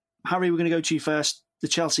 we're going to go to you first. The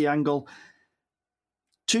Chelsea angle.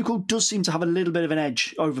 Tuchel does seem to have a little bit of an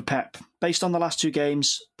edge over Pep. Based on the last two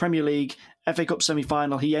games, Premier League, FA Cup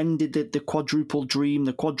semi-final, he ended the quadruple dream,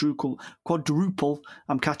 the quadruple.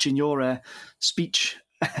 I'm catching your speech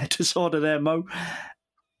disorder there, Mo.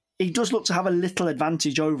 He does look to have a little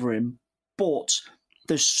advantage over him, but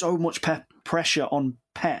there's so much pressure on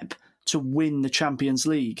Pep to win the Champions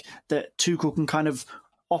League that Tuchel can kind of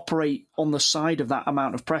operate on the side of that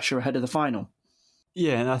amount of pressure ahead of the final.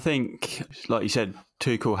 Yeah, and I think, like you said,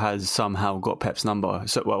 Tuchel has somehow got Pep's number.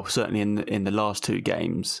 So, well, certainly in the last two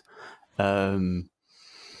games,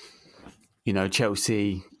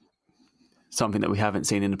 Chelsea, something that we haven't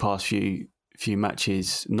seen in the past few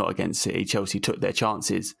matches, not against City. Chelsea took their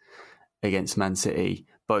chances against Man City,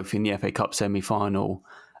 both in the FA Cup semi-final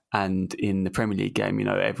and in the Premier League game.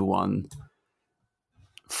 Everyone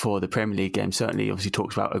for the Premier League game certainly obviously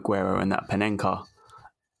talks about Aguero and that Panenka,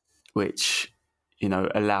 which,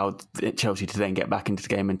 allowed Chelsea to then get back into the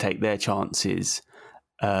game and take their chances.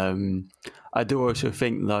 I do also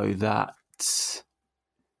think, though, that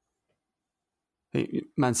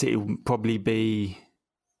Man City will probably be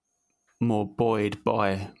more buoyed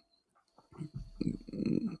by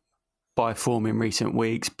form in recent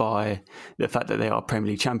weeks, by the fact that they are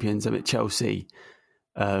Premier League champions. Chelsea,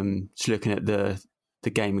 just looking at the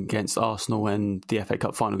game against Arsenal and the FA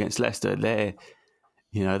Cup final against Leicester, they're,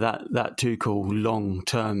 that Tuchel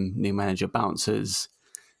long-term new manager bounce has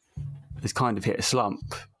kind of hit a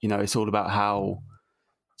slump. It's all about how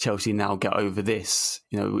Chelsea now get over this.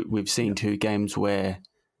 We've seen two games where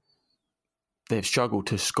they've struggled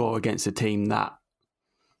to score against a team that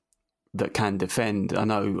can defend. I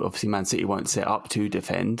know, obviously, Man City won't set up to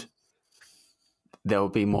defend. They'll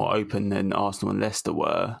be more open than Arsenal and Leicester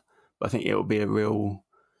were. But I think it will be a real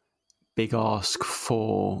big ask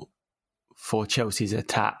for Chelsea's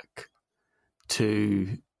attack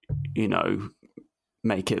to,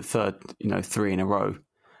 make it third, 3 in a row.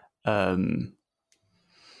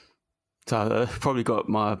 So I've probably got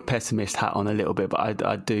my pessimist hat on a little bit, but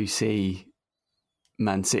I do see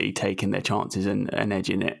Man City taking their chances and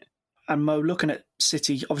edging it. And Mo, looking at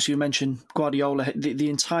City, obviously you mentioned Guardiola, the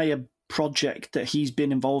entire project that he's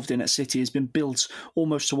been involved in at City has been built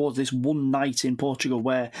almost towards this one night in Portugal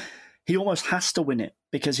where he almost has to win it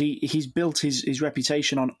because he's built his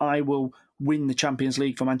reputation on, I will win the Champions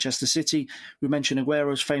League for Manchester City. We mentioned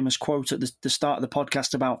Aguero's famous quote at the start of the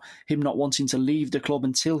podcast about him not wanting to leave the club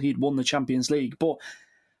until he'd won the Champions League. But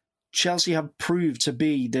Chelsea have proved to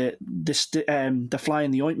be the fly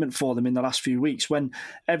in the ointment for them in the last few weeks when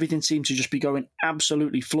everything seemed to just be going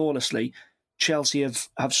absolutely flawlessly. Chelsea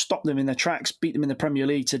have stopped them in their tracks, beat them in the Premier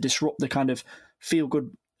League to disrupt the kind of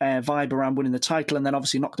feel-good vibe around winning the title, and then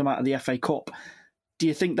obviously knocked them out of the FA Cup. Do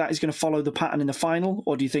you think that is going to follow the pattern in the final,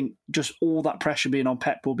 or do you think just all that pressure being on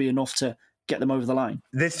Pep will be enough to get them over the line?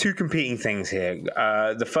 There's two competing things here.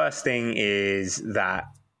 The first thing is that,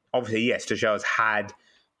 obviously, yes, Tuchel's had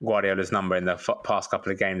Guardiola's number in the past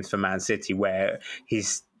couple of games for Man City, where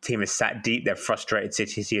his team has sat deep. They've frustrated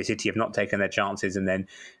City. City have not taken their chances, and then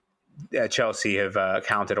Chelsea have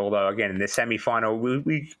countered. Although, again, in the semi-final,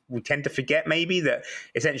 we tend to forget maybe that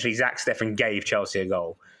essentially Zach Steffen gave Chelsea a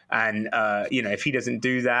goal. And, if he doesn't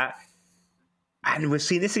do that, and we've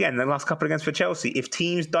seen this again in the last couple of games for Chelsea, if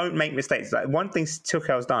teams don't make mistakes, like one thing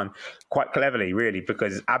Tuchel's done quite cleverly, really,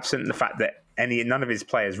 because absent the fact that none of his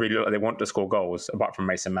players really look like they want to score goals, apart from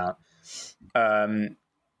Mason Mount, and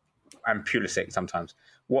Pulisic sometimes.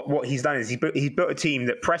 What he's done is he's built a team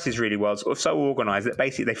that presses really well, so organised that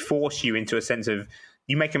basically they force you into a sense of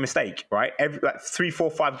you make a mistake, right? Every 3, 4,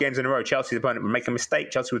 5 games in a row, Chelsea's opponent would make a mistake.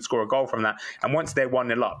 Chelsea would score a goal from that, and once they're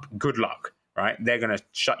 1-0 up, good luck, right? They're going to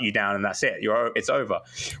shut you down, and that's it. It's over.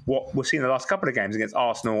 What we've seen in the last couple of games against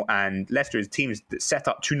Arsenal and Leicester is teams that set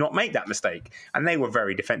up to not make that mistake, and they were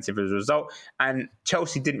very defensive as a result. And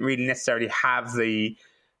Chelsea didn't really necessarily have the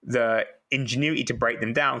ingenuity to break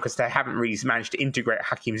them down because they haven't really managed to integrate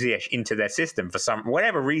Hakim Ziyech into their system for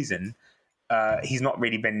whatever reason. He's not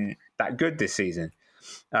really been that good this season.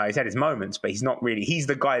 He's had his moments, but he's not really. He's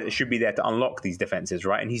the guy that should be there to unlock these defenses,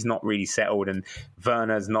 right? And he's not really settled. And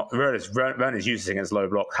Werner's useless against low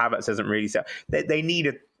blocks. Havertz hasn't really settled. They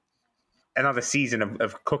need another season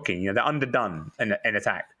of cooking. They're underdone in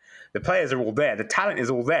attack. The players are all there. The talent is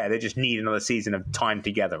all there. They just need another season of time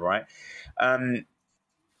together, right?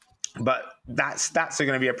 But that's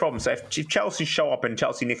going to be a problem. So if Chelsea show up and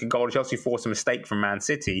Chelsea nick a goal, or Chelsea force a mistake from Man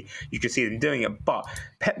City, you can see them doing it. But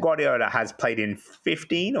Pep Guardiola has played in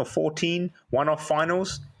 15 or 14 one-off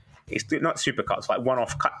finals. It's not Super Cups, like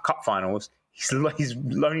one-off cup finals. He's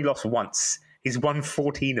only lost once. He's won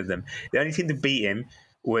 14 of them. The only team to beat him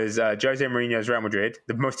was Jose Mourinho's Real Madrid,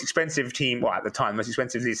 the most expensive team, well, at the time, most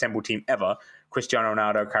expensively assembled team ever. Cristiano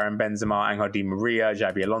Ronaldo, Karim Benzema, Angel Di Maria,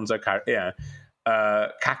 Xabi Alonso, Kaká,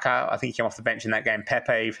 I think he came off the bench in that game.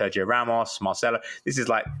 Pepe, Sergio Ramos, Marcelo. This is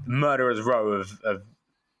like murderer's row of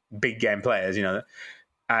big game players.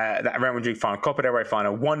 That Real Madrid final, Copa del Rey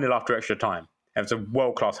final, 1-0 after extra time. It was a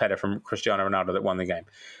world-class header from Cristiano Ronaldo that won the game.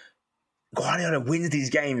 Guardiola wins these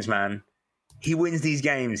games, man. He wins these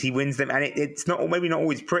games. He wins them, and it's not maybe not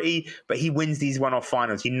always pretty, but he wins these one-off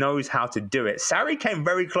finals. He knows how to do it. Sarri came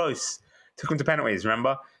very close, took him to penalties.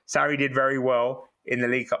 Remember, Sarri did very well in the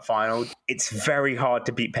League Cup final. It's very hard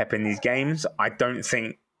to beat Pep in these games. I don't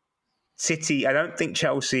think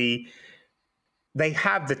Chelsea, they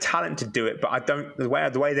have the talent to do it, but the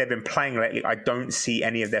way they've been playing lately, I don't see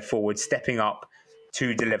any of their forwards stepping up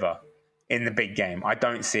to deliver in the big game. I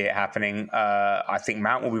don't see it happening. I think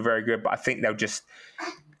Mount will be very good, but I think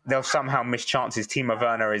they'll somehow miss chances. Timo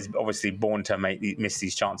Werner is obviously born to miss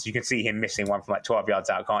these chances. You can see him missing one from like 12 yards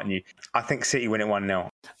out, can't you? I think City win it 1-0.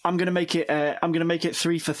 I'm going to make it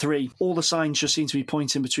 3-3. All the signs just seem to be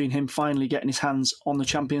pointing between him finally getting his hands on the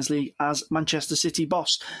Champions League as Manchester City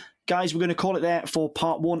boss. Guys, we're going to call it there for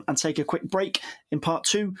part 1 and take a quick break. In part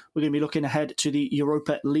 2, we're going to be looking ahead to the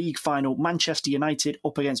Europa League final. Manchester United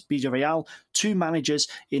up against Villarreal. 2 managers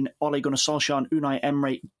in Ole Gunnar Solskjaer and Unai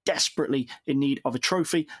Emery desperately in need of a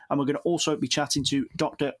trophy. And we're going to also be chatting to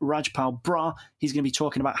Dr. Rajpal Brar. He's going to be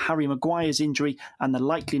talking about Harry Maguire's injury and the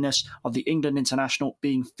likeliness of the England international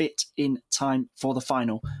being fit in time for the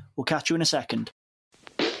final. We'll catch you in a second.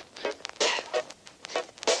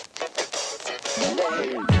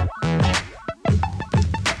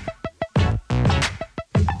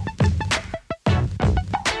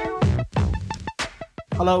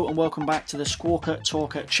 Hello and welcome back to the Squawker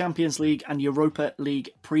Talker Champions League and Europa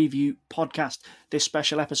League preview podcast. This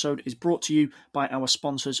special episode is brought to you by our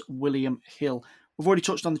sponsors, William Hill. We've already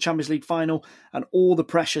touched on the Champions League final and all the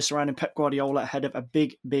pressure surrounding Pep Guardiola ahead of a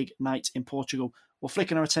big, big night in Portugal. We're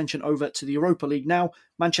flicking our attention over to the Europa League now.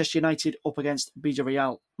 Manchester United up against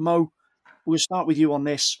Villarreal. Mo, we'll start with you on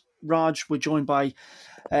this. Raj, we're joined by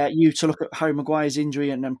you to look at Harry Maguire's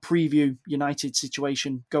injury and preview United's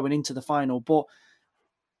situation going into the final. But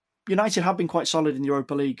United have been quite solid in the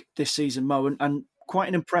Europa League this season, Mo, and quite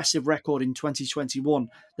an impressive record in 2021.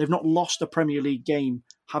 They've not lost a Premier League game,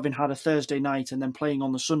 having had a Thursday night and then playing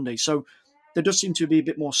on the Sunday. So there does seem to be a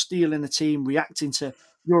bit more steel in the team, reacting to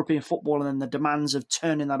European football and then the demands of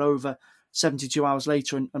turning that over 72 hours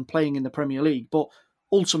later and playing in the Premier League. But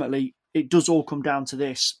ultimately, it does all come down to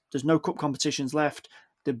this. There's no cup competitions left.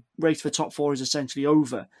 The race for top four is essentially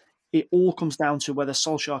over. It all comes down to whether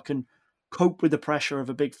Solskjaer can cope with the pressure of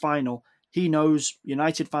a big final. He knows,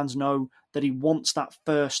 United fans know, that he wants that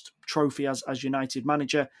first trophy as United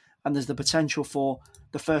manager, and there's the potential for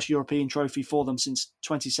the first European trophy for them since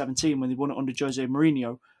 2017 when they won it under Jose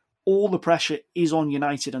Mourinho. All the pressure is on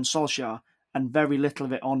United and Solskjaer, and very little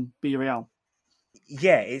of it on Villarreal.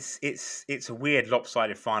 Yeah, it's a weird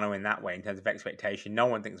lopsided final in that way in terms of expectation. No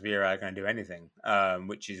one thinks Villarreal are going to do anything,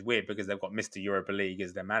 which is weird because they've got Mr. Europa League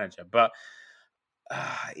as their manager. But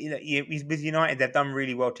with United, they've done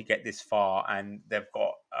really well to get this far, and they've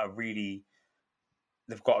got a really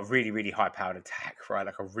high-powered attack, right?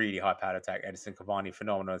 Like a really high-powered attack. Edison Cavani,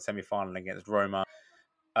 phenomenal semi-final against Roma.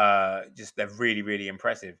 They're really, really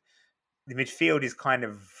impressive. The midfield is kind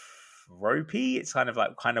of ropey. It's kind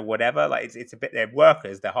of whatever. Like it's a bit. They're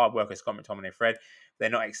workers. They're hard workers. Scott McTominay, Fred. They're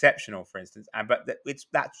not exceptional, for instance. But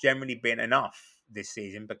that's generally been enough this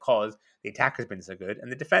season because the attack has been so good and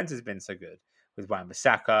the defense has been so good with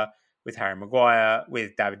Wan-Bissaka, with Harry Maguire,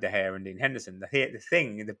 with David De Gea and Dean Henderson.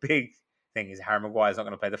 The big thing is Harry Maguire is not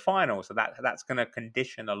going to play the final, so that's going to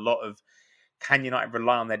condition a lot of. Can United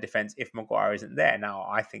rely on their defence if Maguire isn't there? Now,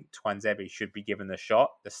 I think Tuanzebe should be given the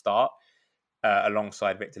start,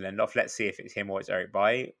 alongside Victor Lindelof. Let's see if it's him or it's Eric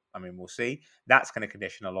Bailly. I mean, we'll see. That's going to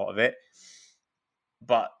condition a lot of it.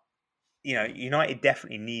 But, United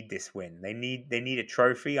definitely need this win. They need a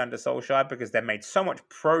trophy under Solskjaer because they've made so much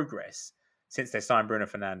progress since they signed Bruno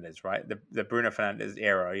Fernandes, right? The Bruno Fernandes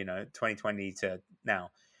era, 2020 to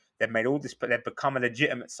now. They've made all this, but they've become a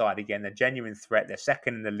legitimate side again. They're a genuine threat. They're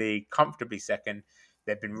second in the league, comfortably second.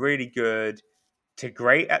 They've been really good to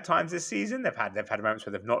great at times this season. They've had moments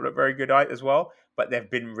where they've not looked very good as well, but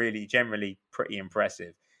they've been really generally pretty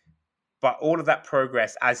impressive. But all of that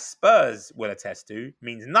progress, as Spurs will attest to,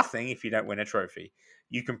 means nothing if you don't win a trophy.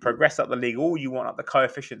 You can progress up the league all you want, up the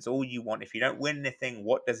coefficients all you want. If you don't win anything,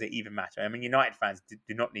 what does it even matter? I mean, United fans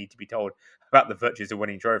do not need to be told about the virtues of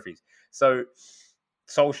winning trophies. So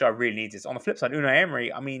Solskjaer really needs this. On the flip side, Unai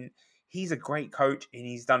Emery, I mean, he's a great coach and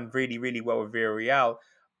he's done really, really well with Villarreal.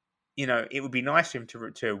 It would be nice for him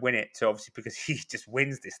to win it, obviously, because he just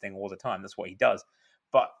wins this thing all the time. That's what he does.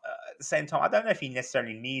 But at the same time, I don't know if he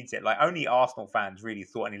necessarily needs it. Like, only Arsenal fans really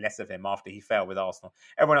thought any less of him after he failed with Arsenal.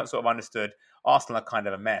 Everyone else sort of understood Arsenal are kind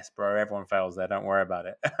of a mess, bro. Everyone fails there. Don't worry about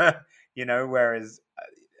it. Whereas,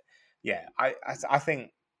 I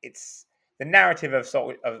think it's the narrative of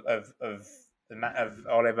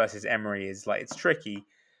Ole versus Emery is like it's tricky,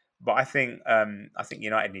 but I think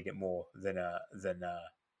United need it more than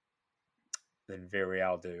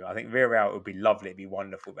Villarreal do. I think Villarreal would be lovely, it'd be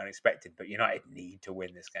wonderful, but unexpected. But United need to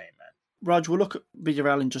win this game, man. Raj, we'll look at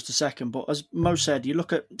Villarreal in just a second, but as Mo said, you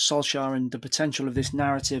look at Solskjaer and the potential of this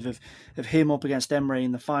narrative of him up against Emery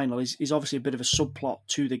in the final is obviously a bit of a subplot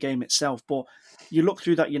to the game itself. But you look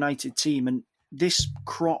through that United team and this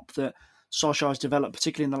crop that Solskjaer has developed,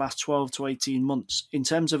 particularly in the last 12 to 18 months, in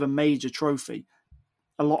terms of a major trophy,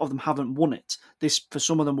 a lot of them haven't won it. This, for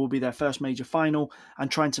some of them, will be their first major final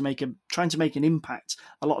and trying to make an impact.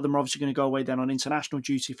 A lot of them are obviously going to go away then on international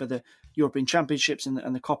duty for the European Championships and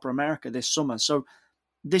the Copa America this summer. So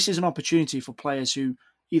this is an opportunity for players who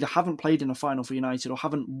either haven't played in a final for United or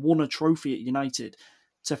haven't won a trophy at United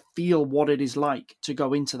to feel what it is like to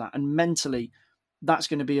go into that. And mentally, that's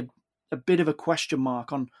going to be a bit of a question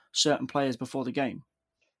mark on certain players before the game.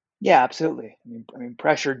 Yeah, absolutely. I mean,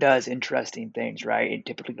 pressure does interesting things, right? It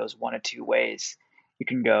typically goes one of two ways. You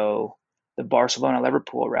can go the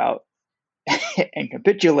Barcelona-Liverpool route and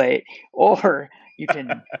capitulate, or you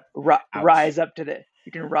can rise up to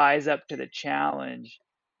the challenge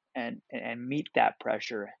and meet that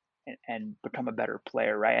pressure and become a better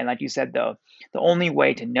player, right? And like you said, though, the only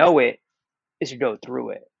way to know it is to go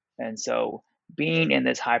through it. And so being in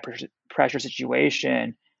this high pressure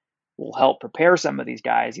situation will help prepare some of these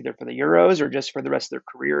guys either for the Euros or just for the rest of their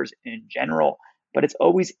careers in general. But it's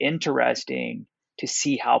always interesting to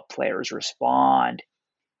see how players respond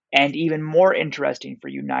And even more interesting for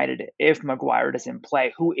United, if Maguire doesn't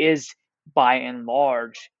play, who is by and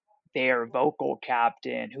large their vocal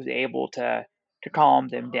captain, who's able to calm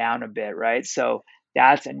them down a bit, right? So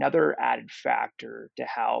that's another added factor to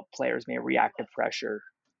how players may react to pressure.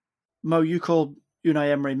 Mo, you called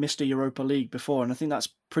Unai Emery Mr. Europa League before, and I think that's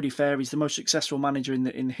pretty fair. He's the most successful manager in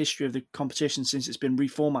the history of the competition since it's been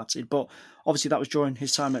reformatted. But obviously, that was during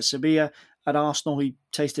his time at Sevilla. At Arsenal, he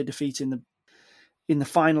tasted defeat in the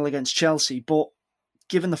final against Chelsea. But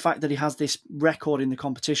given the fact that he has this record in the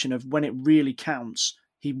competition of when it really counts,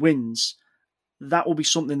 he wins, that will be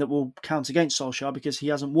something that will count against Solskjaer because he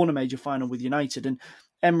hasn't won a major final with United. And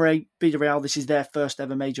Emery, Villarreal, this is their first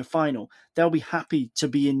ever major final. They'll be happy to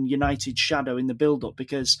be in United's shadow in the build-up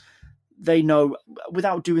because they know,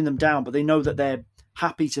 without doing them down, but they know that they're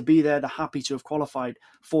happy to be there. They're happy to have qualified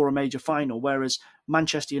for a major final. Whereas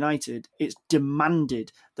Manchester United, it's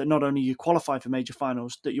demanded that not only you qualify for major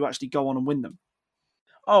finals, that you actually go on and win them.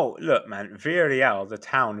 Oh, look, man, Villarreal, the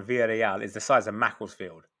town Villarreal, is the size of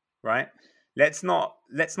Macclesfield, right? Let's not.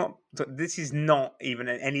 This is not even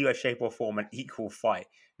in any way, shape, or form an equal fight.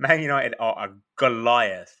 Man United are a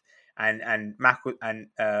Goliath, and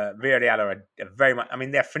Villarreal are a very much. I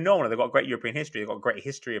mean, they're phenomenal. They've got great European history. They've got great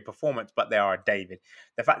history of performance, but they are a David.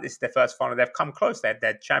 The fact this is their first final, they've come close. They had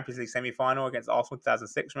their Champions League semi-final against Arsenal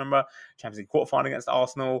 2006. Remember, Champions League quarter-final against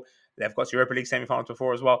Arsenal. They've got Europa League semi-finals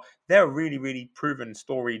before as well. They're a really, really proven,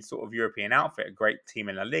 storied sort of European outfit. A great team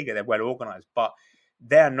in La Liga. They're well organised, but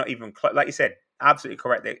they're not even close. Like you said, absolutely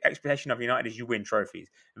correct. The expectation of United is you win trophies.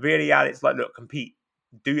 Villarreal, it's like, look, compete.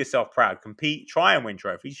 Do yourself proud. Compete. Try and win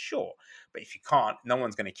trophies, sure. But if you can't, no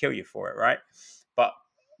one's going to kill you for it, right? But,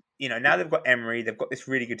 now they've got Emery. They've got this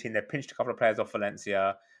really good team. They've pinched a couple of players off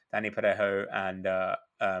Valencia, Dani Parejo and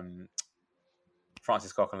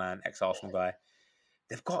Francis Coquelin, ex-Arsenal guy.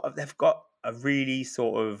 They've got a really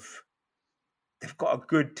sort of... They've got a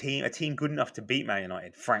good team, a team good enough to beat Man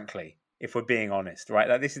United, frankly, if we're being honest, right?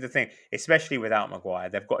 Like, this is the thing, especially without Maguire,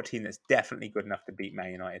 they've got a team that's definitely good enough to beat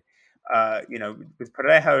Man United. With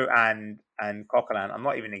Parejo and Coquelin, I'm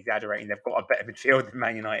not even exaggerating, they've got a better midfield than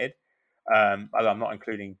Man United. Although I'm not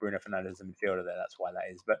including Bruno Fernandes as a midfielder there, that's why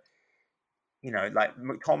that is. But, like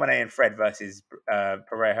McTominay and Fred versus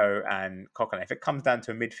Parejo and Coquelin, if it comes down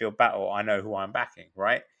to a midfield battle, I know who I'm backing,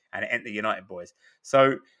 right? And it ain't the United boys.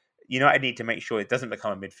 So United need to make sure it doesn't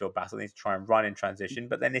become a midfield battle. They need to try and run in transition.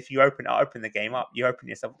 But then if you open the game up, you open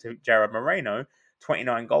yourself to Gerard Moreno,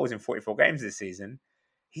 29 goals in 44 games this season.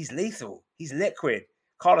 He's lethal. He's liquid.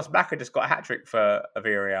 Carlos Bacca just got a hat-trick for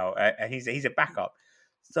Villarreal, and he's a backup.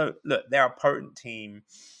 So, look, they're a potent team.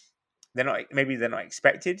 They're not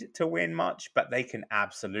expected to win much, but they can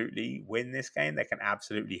absolutely win this game. They can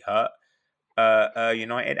absolutely hurt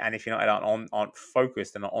United. And if United aren't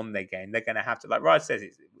focused and not on their game, they're going to have to, like Raj says,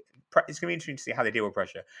 it's going to be interesting to see how they deal with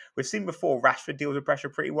pressure. We've seen before Rashford deals with pressure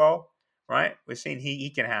pretty well, right? We've seen he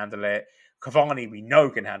can handle it. Cavani, we know,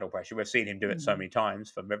 can handle pressure. We've seen him do it so many times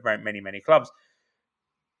for many, many clubs.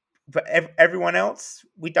 But everyone else,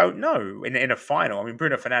 we don't know in a final. I mean,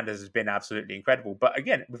 Bruno Fernandes has been absolutely incredible. But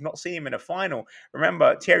again, we've not seen him in a final.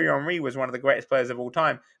 Remember, Thierry Henry was one of the greatest players of all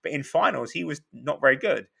time. But in finals, he was not very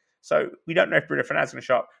good. So we don't know if Bruno Fernandes is going to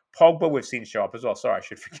show up. Pogba, we've seen show up as well. Sorry,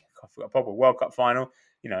 I forgot Pogba. World Cup final.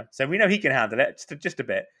 So we know he can handle it just a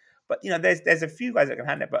bit. But, there's a few guys that can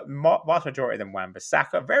handle it. But vast majority of them,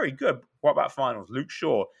 Wan-Bissaka, very good. What about finals? Luke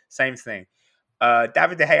Shaw, same thing.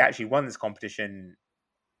 David De Gea actually won this competition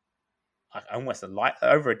almost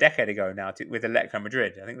over a decade ago now with Atletico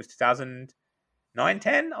Madrid. I think it was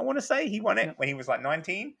 2009-10, I want to say. He won it when he was like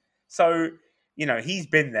 19. So, he's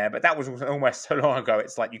been there, but that was almost so long ago.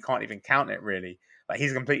 It's like you can't even count it, really. Like,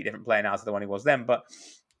 he's a completely different player now to the one he was then. But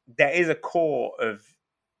there is a core of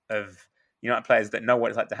United players that know what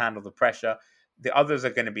it's like to handle the pressure. The others are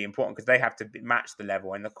going to be important because they have to match the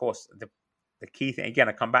level. And of course, the key thing, again,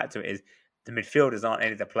 I come back to it, is the midfielders aren't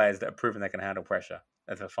any of the players that have proven they can handle pressure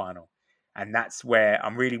at the final. And that's where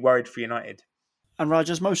I'm really worried for United. And Raj,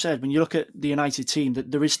 as Mo said, when you look at the United team, that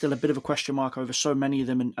there is still a bit of a question mark over so many of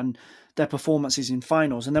them and their performances in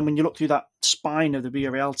finals. And then when you look through that spine of the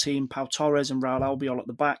Villarreal team, Pau Torres and Raul Albiol at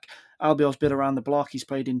the back, Albiol's been around the block. He's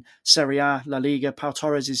played in Serie A, La Liga. Pau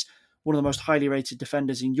Torres is one of the most highly rated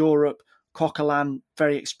defenders in Europe. Coquelin,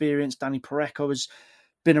 very experienced. Dani Parejo has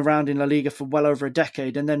been around in La Liga for well over a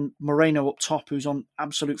decade. And then Moreno up top, who's on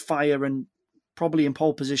absolute fire and probably in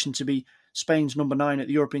pole position to be Spain's number 9 at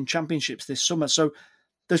the European Championships this summer. So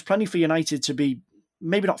there's plenty for United to be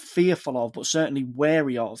maybe not fearful of, but certainly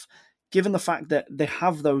wary of, given the fact that they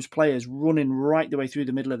have those players running right the way through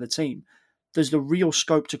the middle of the team. There's the real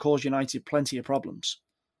scope to cause United plenty of problems.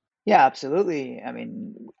 Yeah, absolutely. I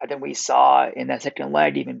mean, I think we saw in that second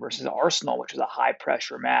leg, even versus Arsenal, which was a high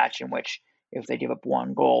pressure match in which if they give up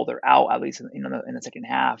one goal, they're out at least in the second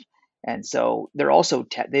half. And so they're also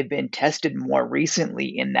they've been tested more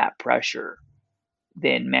recently in that pressure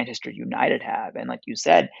than Manchester United have. And like you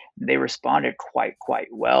said, they responded quite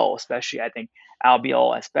well, especially I think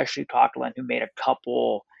Albiol, especially Coquelin, who made a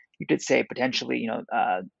couple, you could say potentially,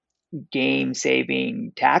 game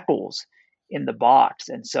saving tackles in the box.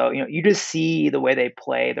 And so, you just see the way they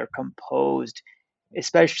play, they're composed,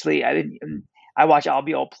 especially I watch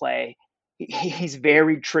Albiol play. He's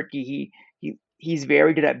very tricky. He's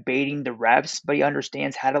very good at baiting the refs, but he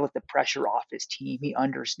understands how to let the pressure off his team. He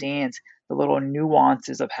understands the little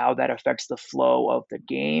nuances of how that affects the flow of the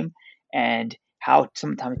game and how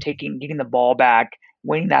sometimes getting the ball back,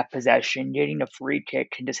 winning that possession, getting a free kick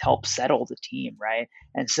can just help settle the team, right?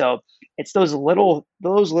 And so it's those little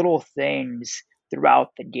things throughout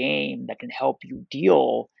the game that can help you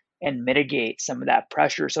deal and mitigate some of that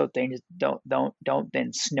pressure so things don't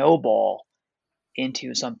then snowball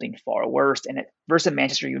into something far worse. And versus a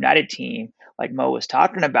Manchester United team, like Mo was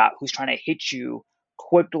talking about, who's trying to hit you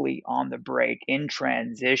quickly on the break in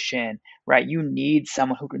transition, right? You need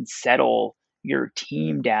someone who can settle your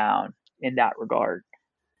team down in that regard.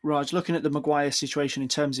 Raj, looking at the Maguire situation in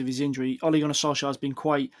terms of his injury, Ole Gunnar Solskjaer has been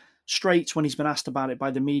quite straight when he's been asked about it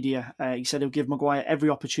by the media. He said he'll give Maguire every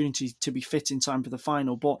opportunity to be fit in time for the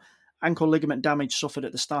final, but ankle ligament damage suffered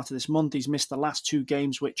at the start of this month. He's missed the last two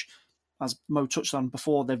games, which, as Mo touched on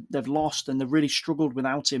before, they've lost, and they've really struggled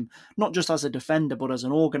without him, not just as a defender, but as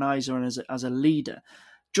an organiser and as a leader.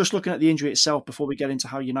 Just looking at the injury itself before we get into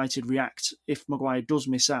how United react if Maguire does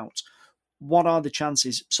miss out, what are the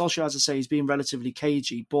chances? Solskjaer, as I say, is being relatively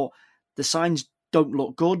cagey, but the signs don't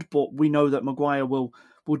look good. But we know that Maguire will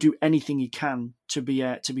do anything he can to be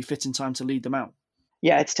fit in time to lead them out.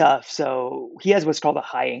 Yeah, it's tough. So he has what's called a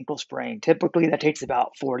high ankle sprain. Typically, that takes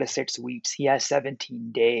about 4 to 6 weeks. He has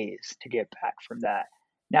 17 days to get back from that.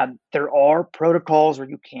 Now, there are protocols where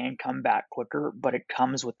you can come back quicker, but it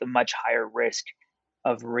comes with a much higher risk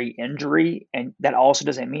of re-injury, and that also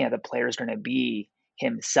doesn't mean that the player is going to be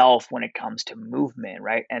himself when it comes to movement,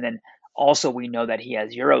 right? And then also we know that he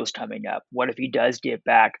has Euros coming up. What if he does get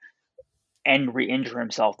back and re-injure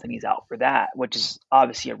himself, then he's out for that, which is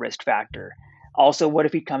obviously a risk factor. Also, what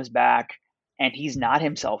if he comes back and he's not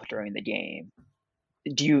himself during the game?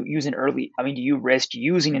 Do you use an early? I mean, do you risk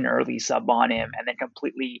using an early sub on him and then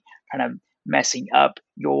completely kind of messing up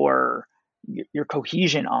your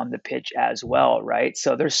cohesion on the pitch as well, right?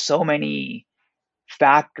 So there's so many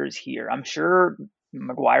factors here. I'm sure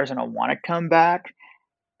Maguire's gonna want to come back.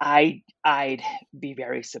 I'd be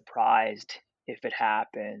very surprised if it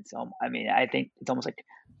happens. I mean, I think it's almost like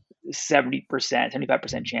 70%,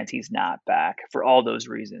 75% chance he's not back for all those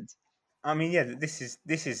reasons. I mean, yeah, this is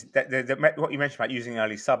what you mentioned about using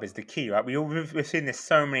early sub is the key, right? We've seen this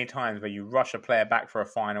so many times where you rush a player back for a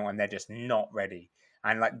final and they're just not ready.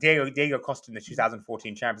 And like Diego Costa in the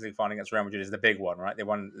 2014 Champions League final against Real Madrid is the big one, right? The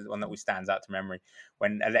one that always stands out to memory.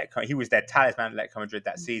 When he was their talisman at Atletico Madrid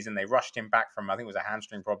that season, they rushed him back from, I think it was a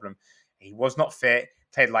hamstring problem. He was not fit.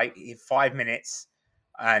 Played like 5 minutes,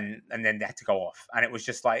 and then they had to go off. And it was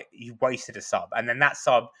just like you wasted a sub. And then that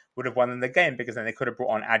sub would have won them the game because then they could have brought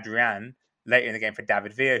on Adrian later in the game for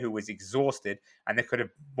David Villa, who was exhausted, and they could have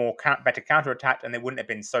better counter-attacked, and they wouldn't have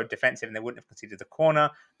been so defensive, and they wouldn't have conceded the corner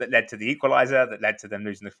that led to the equaliser, that led to them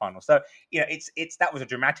losing the final. So, it's that was a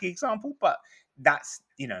dramatic example, but that's,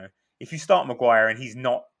 if you start Maguire and he's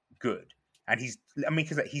not good, and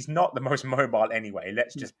because he's not the most mobile anyway,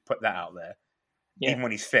 let's just put that out there, even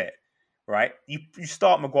when he's fit, right? You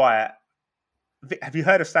start Maguire. Have you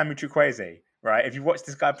heard of Samu Chukwueze, right? If you watch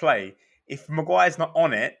this guy play, if Maguire's not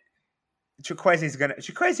on it,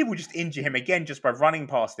 Chukwueze will just injure him again just by running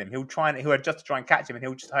past him. He'll adjust to try and catch him, and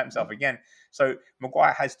he'll just hurt himself again. So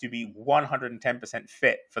Maguire has to be 110%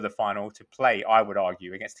 fit for the final to play, I would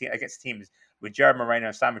argue, against teams with Jared Moreno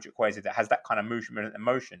and Samu Chukwueze that has that kind of movement and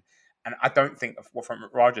emotion. And I don't think, from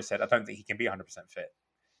what Roger said, I don't think he can be 100% fit.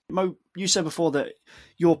 Mo, you said before that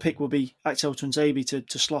your pick will be Axel Tuanzebe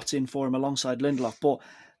to slot in for him alongside Lindelof, but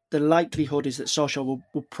the likelihood is that Solskjaer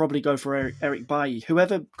will probably go for Eric Bailly.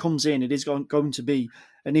 Whoever comes in, it is going to be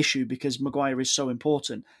an issue because Maguire is so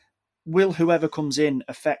important. Will whoever comes in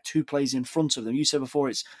affect who plays in front of them? You said before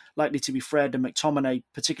it's likely to be Fred and McTominay,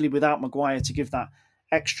 particularly without Maguire, to give that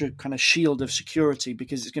extra kind of shield of security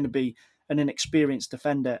because it's going to be an inexperienced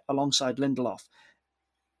defender alongside Lindelof.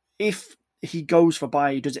 If he goes for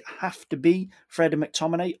Bailly, does it have to be Fred and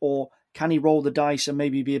McTominay, or can he roll the dice and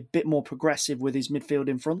maybe be a bit more progressive with his midfield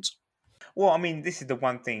in front? Well, I mean, this is the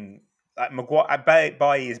one thing like Maguire,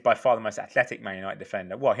 Bailly is by far the most athletic Man United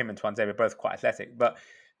defender. Well, him and Tuanzebe are both quite athletic, but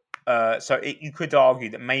you could argue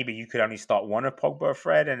that maybe you could only start one of Pogba or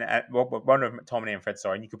Fred and one of McTominay and Fred,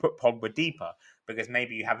 sorry, and you could put Pogba deeper because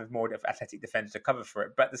maybe you have a more athletic defender to cover for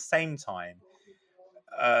it. But at the same time,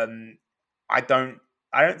 I don't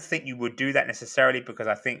think you would do that necessarily because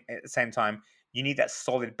I think at the same time you need that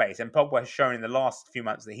solid base. And Pogba has shown in the last few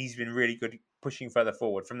months that he's been really good pushing further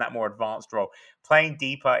forward from that more advanced role, playing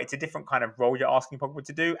deeper. It's a different kind of role you're asking Pogba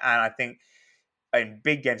to do, and I think in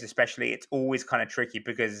big games especially, it's always kind of tricky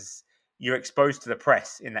because you're exposed to the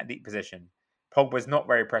press in that deep position. Pogba's not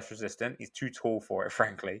very press resistant. He's too tall for it,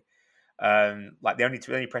 frankly. Like the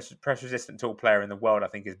only press resistant tall player in the world, I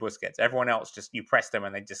think, is Busquets. Everyone else, just you press them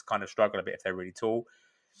and they just kind of struggle a bit if they're really tall.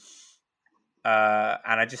 And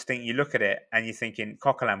I just think you look at it and you're thinking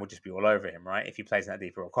Coquelin will just be all over him, right? If he plays in that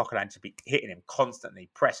deeper role, Coquelin just be hitting him constantly,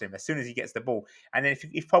 pressing him as soon as he gets the ball. And then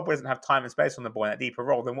if Pogba doesn't have time and space on the ball in that deeper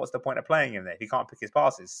role, then what's the point of playing him there if he can't pick his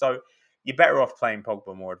passes? So you're better off playing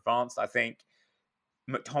Pogba more advanced, I think.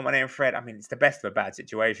 McTominay and Fred, I mean, it's the best of a bad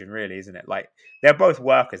situation, really, isn't it? Like, they're both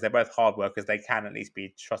workers. They're both hard workers. They can at least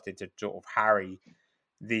be trusted to sort of harry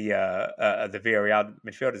the Villarreal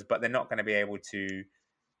midfielders, but they're not going to be able to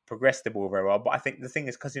progress the ball very well. But I think the thing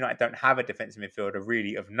is, because United don't have a defensive midfielder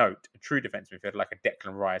really of note, a true defensive midfielder like a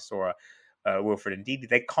Declan Rice or a Wilfred Ndidi,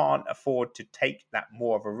 they can't afford to take that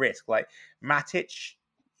more of a risk. Like, Matic,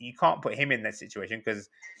 you can't put him in that situation because...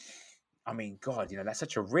 I mean, God, that's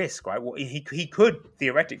such a risk, right? Well, he could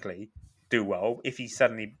theoretically do well if he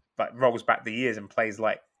suddenly rolls back the years and plays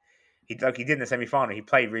like he did in the semi-final. He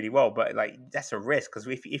played really well, but like that's a risk because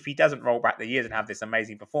if he doesn't roll back the years and have this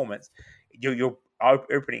amazing performance, you're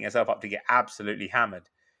opening yourself up to get absolutely hammered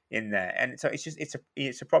in there. And so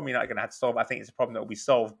it's a problem you're not going to have to solve. I think it's a problem that will be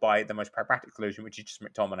solved by the most pragmatic solution, which is just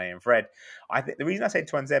McTominay and Fred. I think the reason I say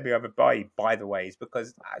Tuanzebe over Bailly, by the way, is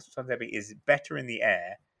because Tuanzebe is better in the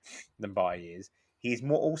air than Bailly is. He's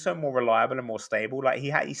also more reliable and more stable. Like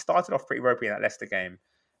he started off pretty ropey in that Leicester game,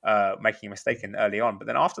 making a mistake early on. But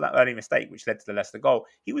then after that early mistake, which led to the Leicester goal,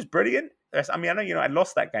 he was brilliant. I mean, I know United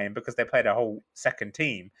lost that game because they played a whole second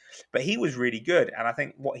team, but he was really good. And I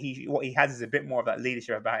think what he has is a bit more of that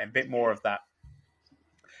leadership about him, a bit more of that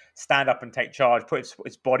stand up and take charge, put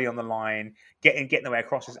his body on the line, getting the way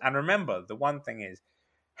across. And remember, the one thing is,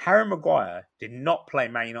 Harry Maguire did not play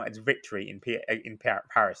Man United's victory in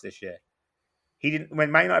Paris this year. He didn't.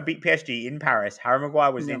 When Man United beat PSG in Paris, Harry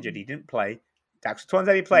Maguire was injured. He didn't play. Axel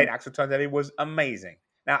Tuanzebe played. Axel Tuanzebe was amazing.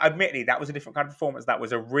 Now, admittedly, that was a different kind of performance. That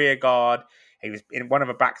was a rear guard. He was in one of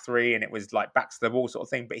a back three, and it was like back to the wall sort of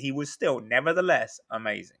thing. But he was still, nevertheless,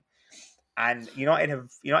 amazing. And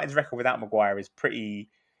United's record without Maguire is pretty.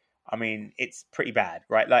 I mean, it's pretty bad,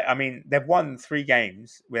 right? Like, I mean, they've won 3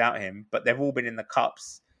 games without him, but they've all been in the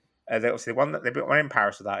cups. They won in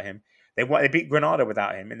Paris without him. They beat Granada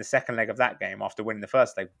without him in the second leg of that game after winning the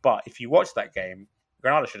first leg. But if you watch that game,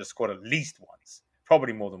 Granada should have scored at least once,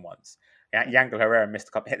 probably more than once. Yangel Herrera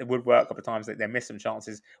hit the woodwork a couple of times. They missed some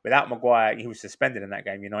chances. Without Maguire, he was suspended in that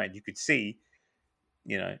game. United, you could see,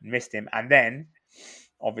 missed him. And then,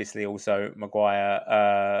 obviously, also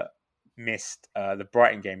Maguire missed the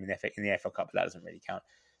Brighton game in the FA Cup. But that doesn't really count.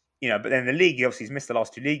 But then the league, he's missed the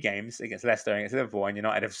last 2 league games against Leicester and against Liverpool, and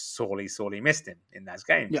United have sorely missed him in those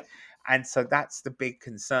games. Yeah. And so that's the big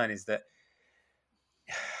concern is that,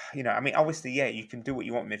 I mean, obviously, yeah, you can do what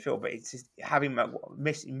you want in midfield, but it's just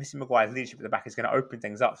missing Maguire's leadership at the back is going to open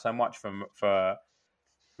things up so much for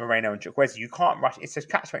Moreno and Chukwueze. You can't rush. It's a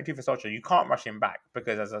catch-22 for Solskjaer. You can't rush him back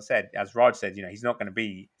because, as Raj said, he's not going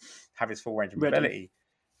to have his full range of mobility.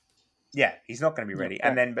 Yeah, he's not going to be ready.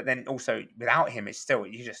 Yeah. But then also without him, it's still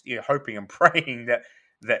you're hoping and praying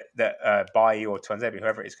that Bailly or Tuanzebe,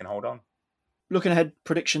 whoever it is, can hold on. Looking ahead,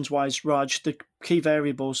 predictions-wise, Raj, the key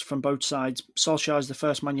variables from both sides. Solskjaer is the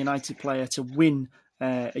first Man United player to win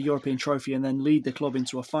a European trophy and then lead the club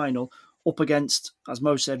into a final, up against, as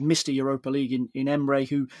Mo said, Mr. Europa League in Emre,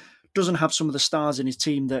 who doesn't have some of the stars in his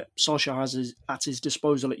team that Solskjaer has at his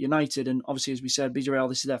disposal at United. And obviously, as we said, Villarreal,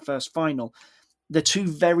 this is their first final. They're 2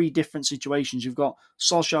 very different situations. You've got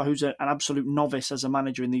Solskjaer, who's an absolute novice as a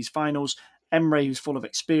manager in these finals. Emre, who's full of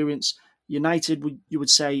experience. United, you would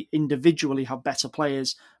say, individually have better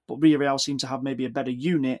players, but Villarreal seem to have maybe a better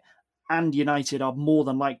unit. And United are more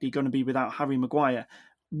than likely going to be without Harry Maguire.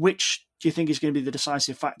 Which do you think is going to be the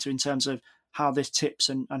decisive factor in terms of how this tips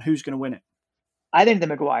and who's going to win it? I think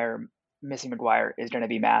missing Maguire is going to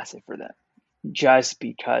be massive for them. Just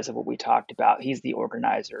because of what we talked about. He's the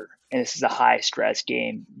organizer, and this is a high-stress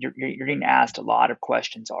game. You're getting asked a lot of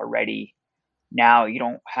questions already. Now you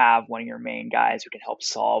don't have one of your main guys who can help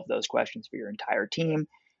solve those questions for your entire team.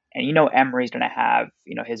 And Emery's going to have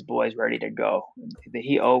his boys ready to go.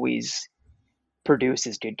 He always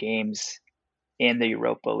produces good games in the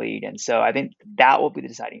Europa League, and so I think that will be the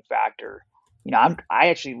deciding factor. I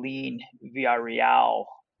actually lean Villarreal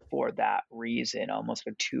for that reason, almost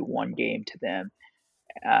a 2-1 game to them.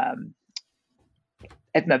 And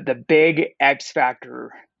the big X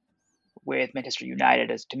factor with Manchester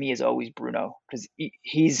United to me is always Bruno, because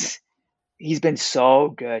he's been so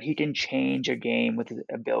good. He can change a game with his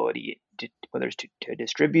ability to, whether it's to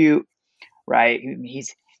distribute, right?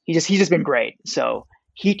 He's just been great. So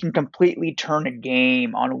he can completely turn a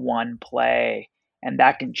game on one play, and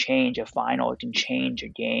that can change a final. It can change a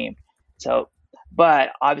game. So, but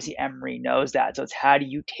obviously Emery knows that. So it's how do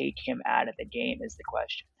you take him out of the game is the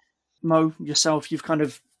question. Mo, yourself, you've kind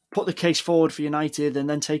of put the case forward for United and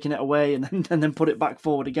then taken it away and then put it back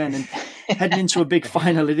forward again. And heading into a big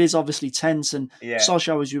final, it is obviously tense. And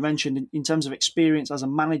Solskjaer, as you mentioned, in terms of experience as a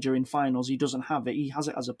manager in finals, he doesn't have it. He has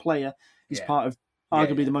it as a player. He's part of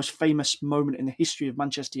arguably the most famous moment in the history of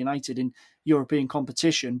Manchester United in European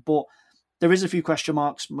competition. But there is a few question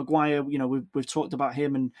marks. Maguire, we've talked about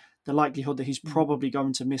him and the likelihood that he's probably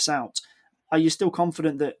going to miss out. Are you still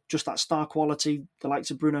confident that just that star quality, the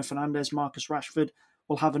likes of Bruno Fernandes, Marcus Rashford,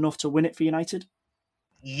 will have enough to win it for United?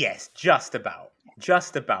 Yes, just about,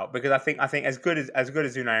 because I think as good as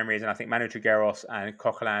Unai Emery is, and I think Manu Trigueros and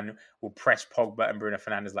Coquelin will press Pogba and Bruno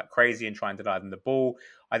Fernandes like crazy and try and deny them the ball.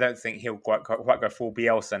 I don't think he'll quite go full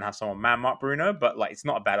Bielsa and have someone man mark Bruno, but it's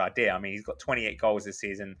not a bad idea. I mean, he's got 28 goals this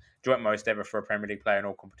season, joint most ever for a Premier League player in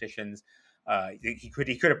all competitions. He could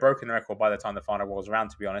have broken the record by the time the final rolls around,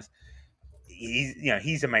 to be honest.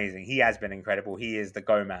 He's amazing. He has been incredible. He is the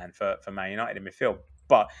go man for Man United in midfield.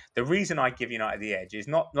 But the reason I give United the edge is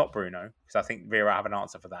not Bruno, because I think Vera have an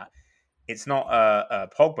answer for that. It's not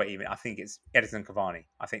Pogba even. I think it's Edison Cavani.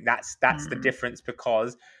 I think that's the difference,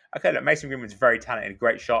 because look, Mason Greenwood's very talented,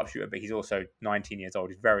 great sharpshooter, but he's also 19 years old.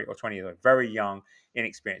 He's 20 years old, very young,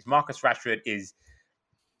 inexperienced. Marcus Rashford is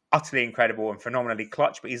utterly incredible and phenomenally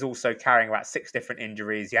clutch, but he's also carrying about 6 different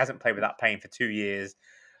injuries. He hasn't played without pain for 2 years.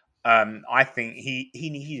 I think he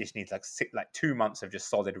just needs 2 months of just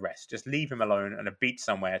solid rest. Just leave him alone on a beach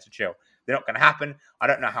somewhere to chill. They're not going to happen. I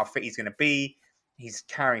don't know how fit he's going to be. He's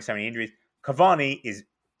carrying so many injuries. Cavani is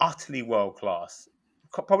utterly world class.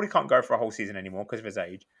 Probably can't go for a whole season anymore because of his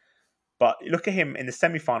age. But look at him in the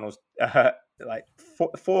semi-finals,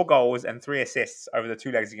 4 goals and 3 assists over the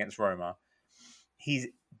 2 legs against Roma. He's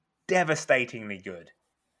devastatingly good.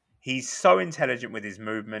 He's so intelligent with his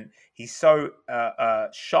movement. He's so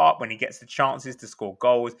sharp when he gets the chances to score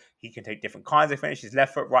goals. He can take different kinds of finishes,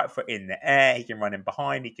 left foot, right foot in the air. He can run in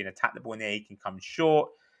behind. He can attack the ball in the air. He can come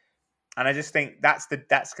short. And I just think that's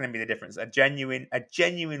going to be the difference. A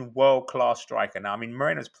genuine world-class striker. Now, I mean,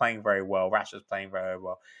 Moreno's playing very well. Rashford's playing very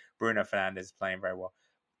well. Bruno Fernandes is playing very well.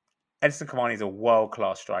 Edison Cavani is a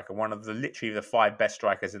world-class striker, one of literally the 5 best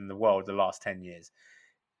strikers in the world the last 10 years.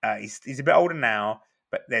 He's a bit older now,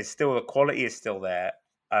 but there's still the quality is still there,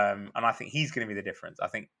 and I think he's going to be the difference. I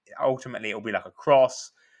think ultimately it'll be like a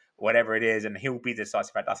cross, whatever it is, and he'll be the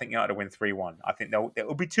decisive factor. I think United will win 3-1. I think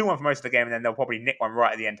it'll be 2-1 for most of the game, and then they'll probably nick one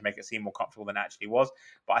right at the end to make it seem more comfortable than it actually was.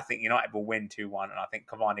 But I think United will win 2-1, and I think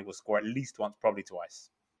Cavani will score at least once, probably twice.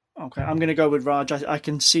 Okay, I'm going to go with Raj. I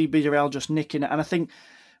can see Villarreal just nicking it, and I think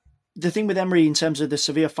the thing with Emery in terms of the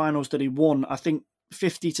Sevilla finals that he won, I think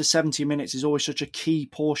 50 to 70 minutes is always such a key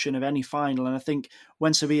portion of any final. And I think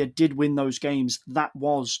when Sevilla did win those games, that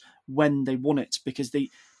was when they won it, because they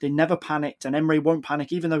never panicked, and Emery won't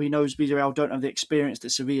panic, even though he knows Villarreal don't have the experience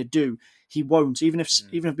that Sevilla do. He won't. Even if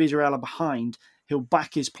Villarreal are behind, he'll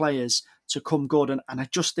back his players to come good. And I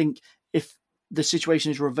just think if the situation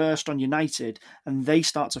is reversed on United and they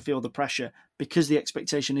start to feel the pressure because the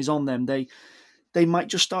expectation is on them, they might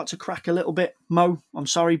just start to crack a little bit. Mo, I'm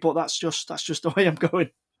sorry, but that's just the way I'm going.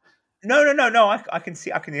 No. I can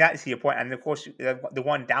actually see your point. And of course, the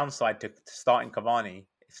one downside to starting Cavani,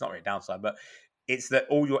 it's not really a downside, but it's that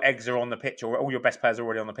all your eggs are on the pitch, or all your best players are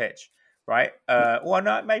already on the pitch, right? Well,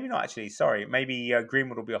 no, maybe not actually. Sorry, maybe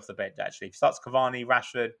Greenwood will be off the bench actually. If it starts Cavani,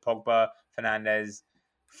 Rashford, Pogba, Fernandes,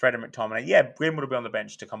 Fred and McTominay, yeah, Greenwood will be on the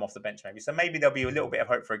bench to come off the bench maybe. So maybe there'll be a little bit of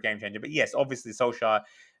hope for a game changer. But yes, obviously Solskjaer,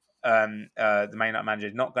 the Man United manager,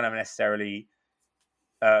 is not going to necessarily.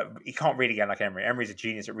 He can't read a game like Emery. Emery's a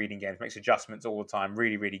genius at reading games, makes adjustments all the time,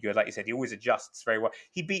 really, really good. Like you said, he always adjusts very well.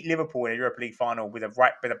 He beat Liverpool in a Europa League final with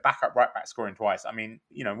a backup right back scoring twice. I mean,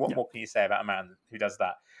 what more can you say about a man who does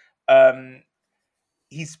that?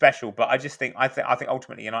 He's special, but I think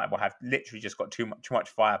ultimately United will have literally just got too much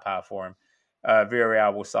firepower for him.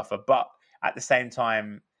 Villarreal will suffer, but at the same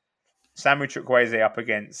time, Samu Chukwueze up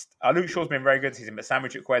against... Luke Shaw's been very good this season, but Samu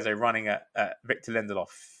Chukwueze running at Victor Lindelof,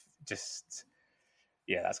 just...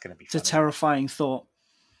 Yeah, that's going to be fun. It's a terrifying thought.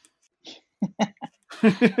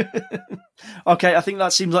 Okay, I think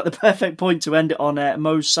that seems like the perfect point to end it on.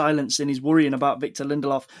 Mo's silence and his worrying about Victor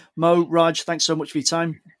Lindelof. Mo, Raj, thanks so much for your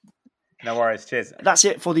time. No worries. Cheers. That's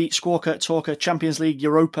it for the Squawker Talker Champions League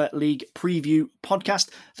Europa League preview podcast.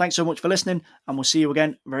 Thanks so much for listening, and we'll see you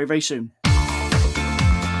again very, very soon.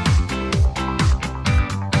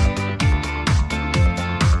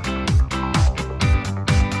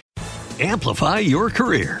 Amplify your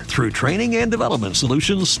career through training and development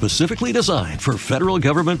solutions specifically designed for federal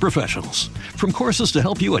government professionals. From courses to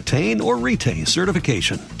help you attain or retain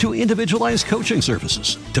certification, to individualized coaching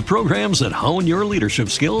services, to programs that hone your leadership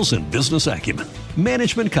skills and business acumen,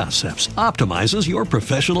 Management Concepts optimizes your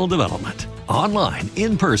professional development. Online,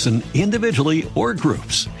 in person, individually, or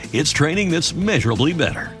groups, it's training that's measurably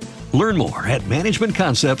better. Learn more at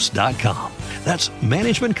managementconcepts.com. That's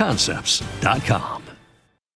managementconcepts.com.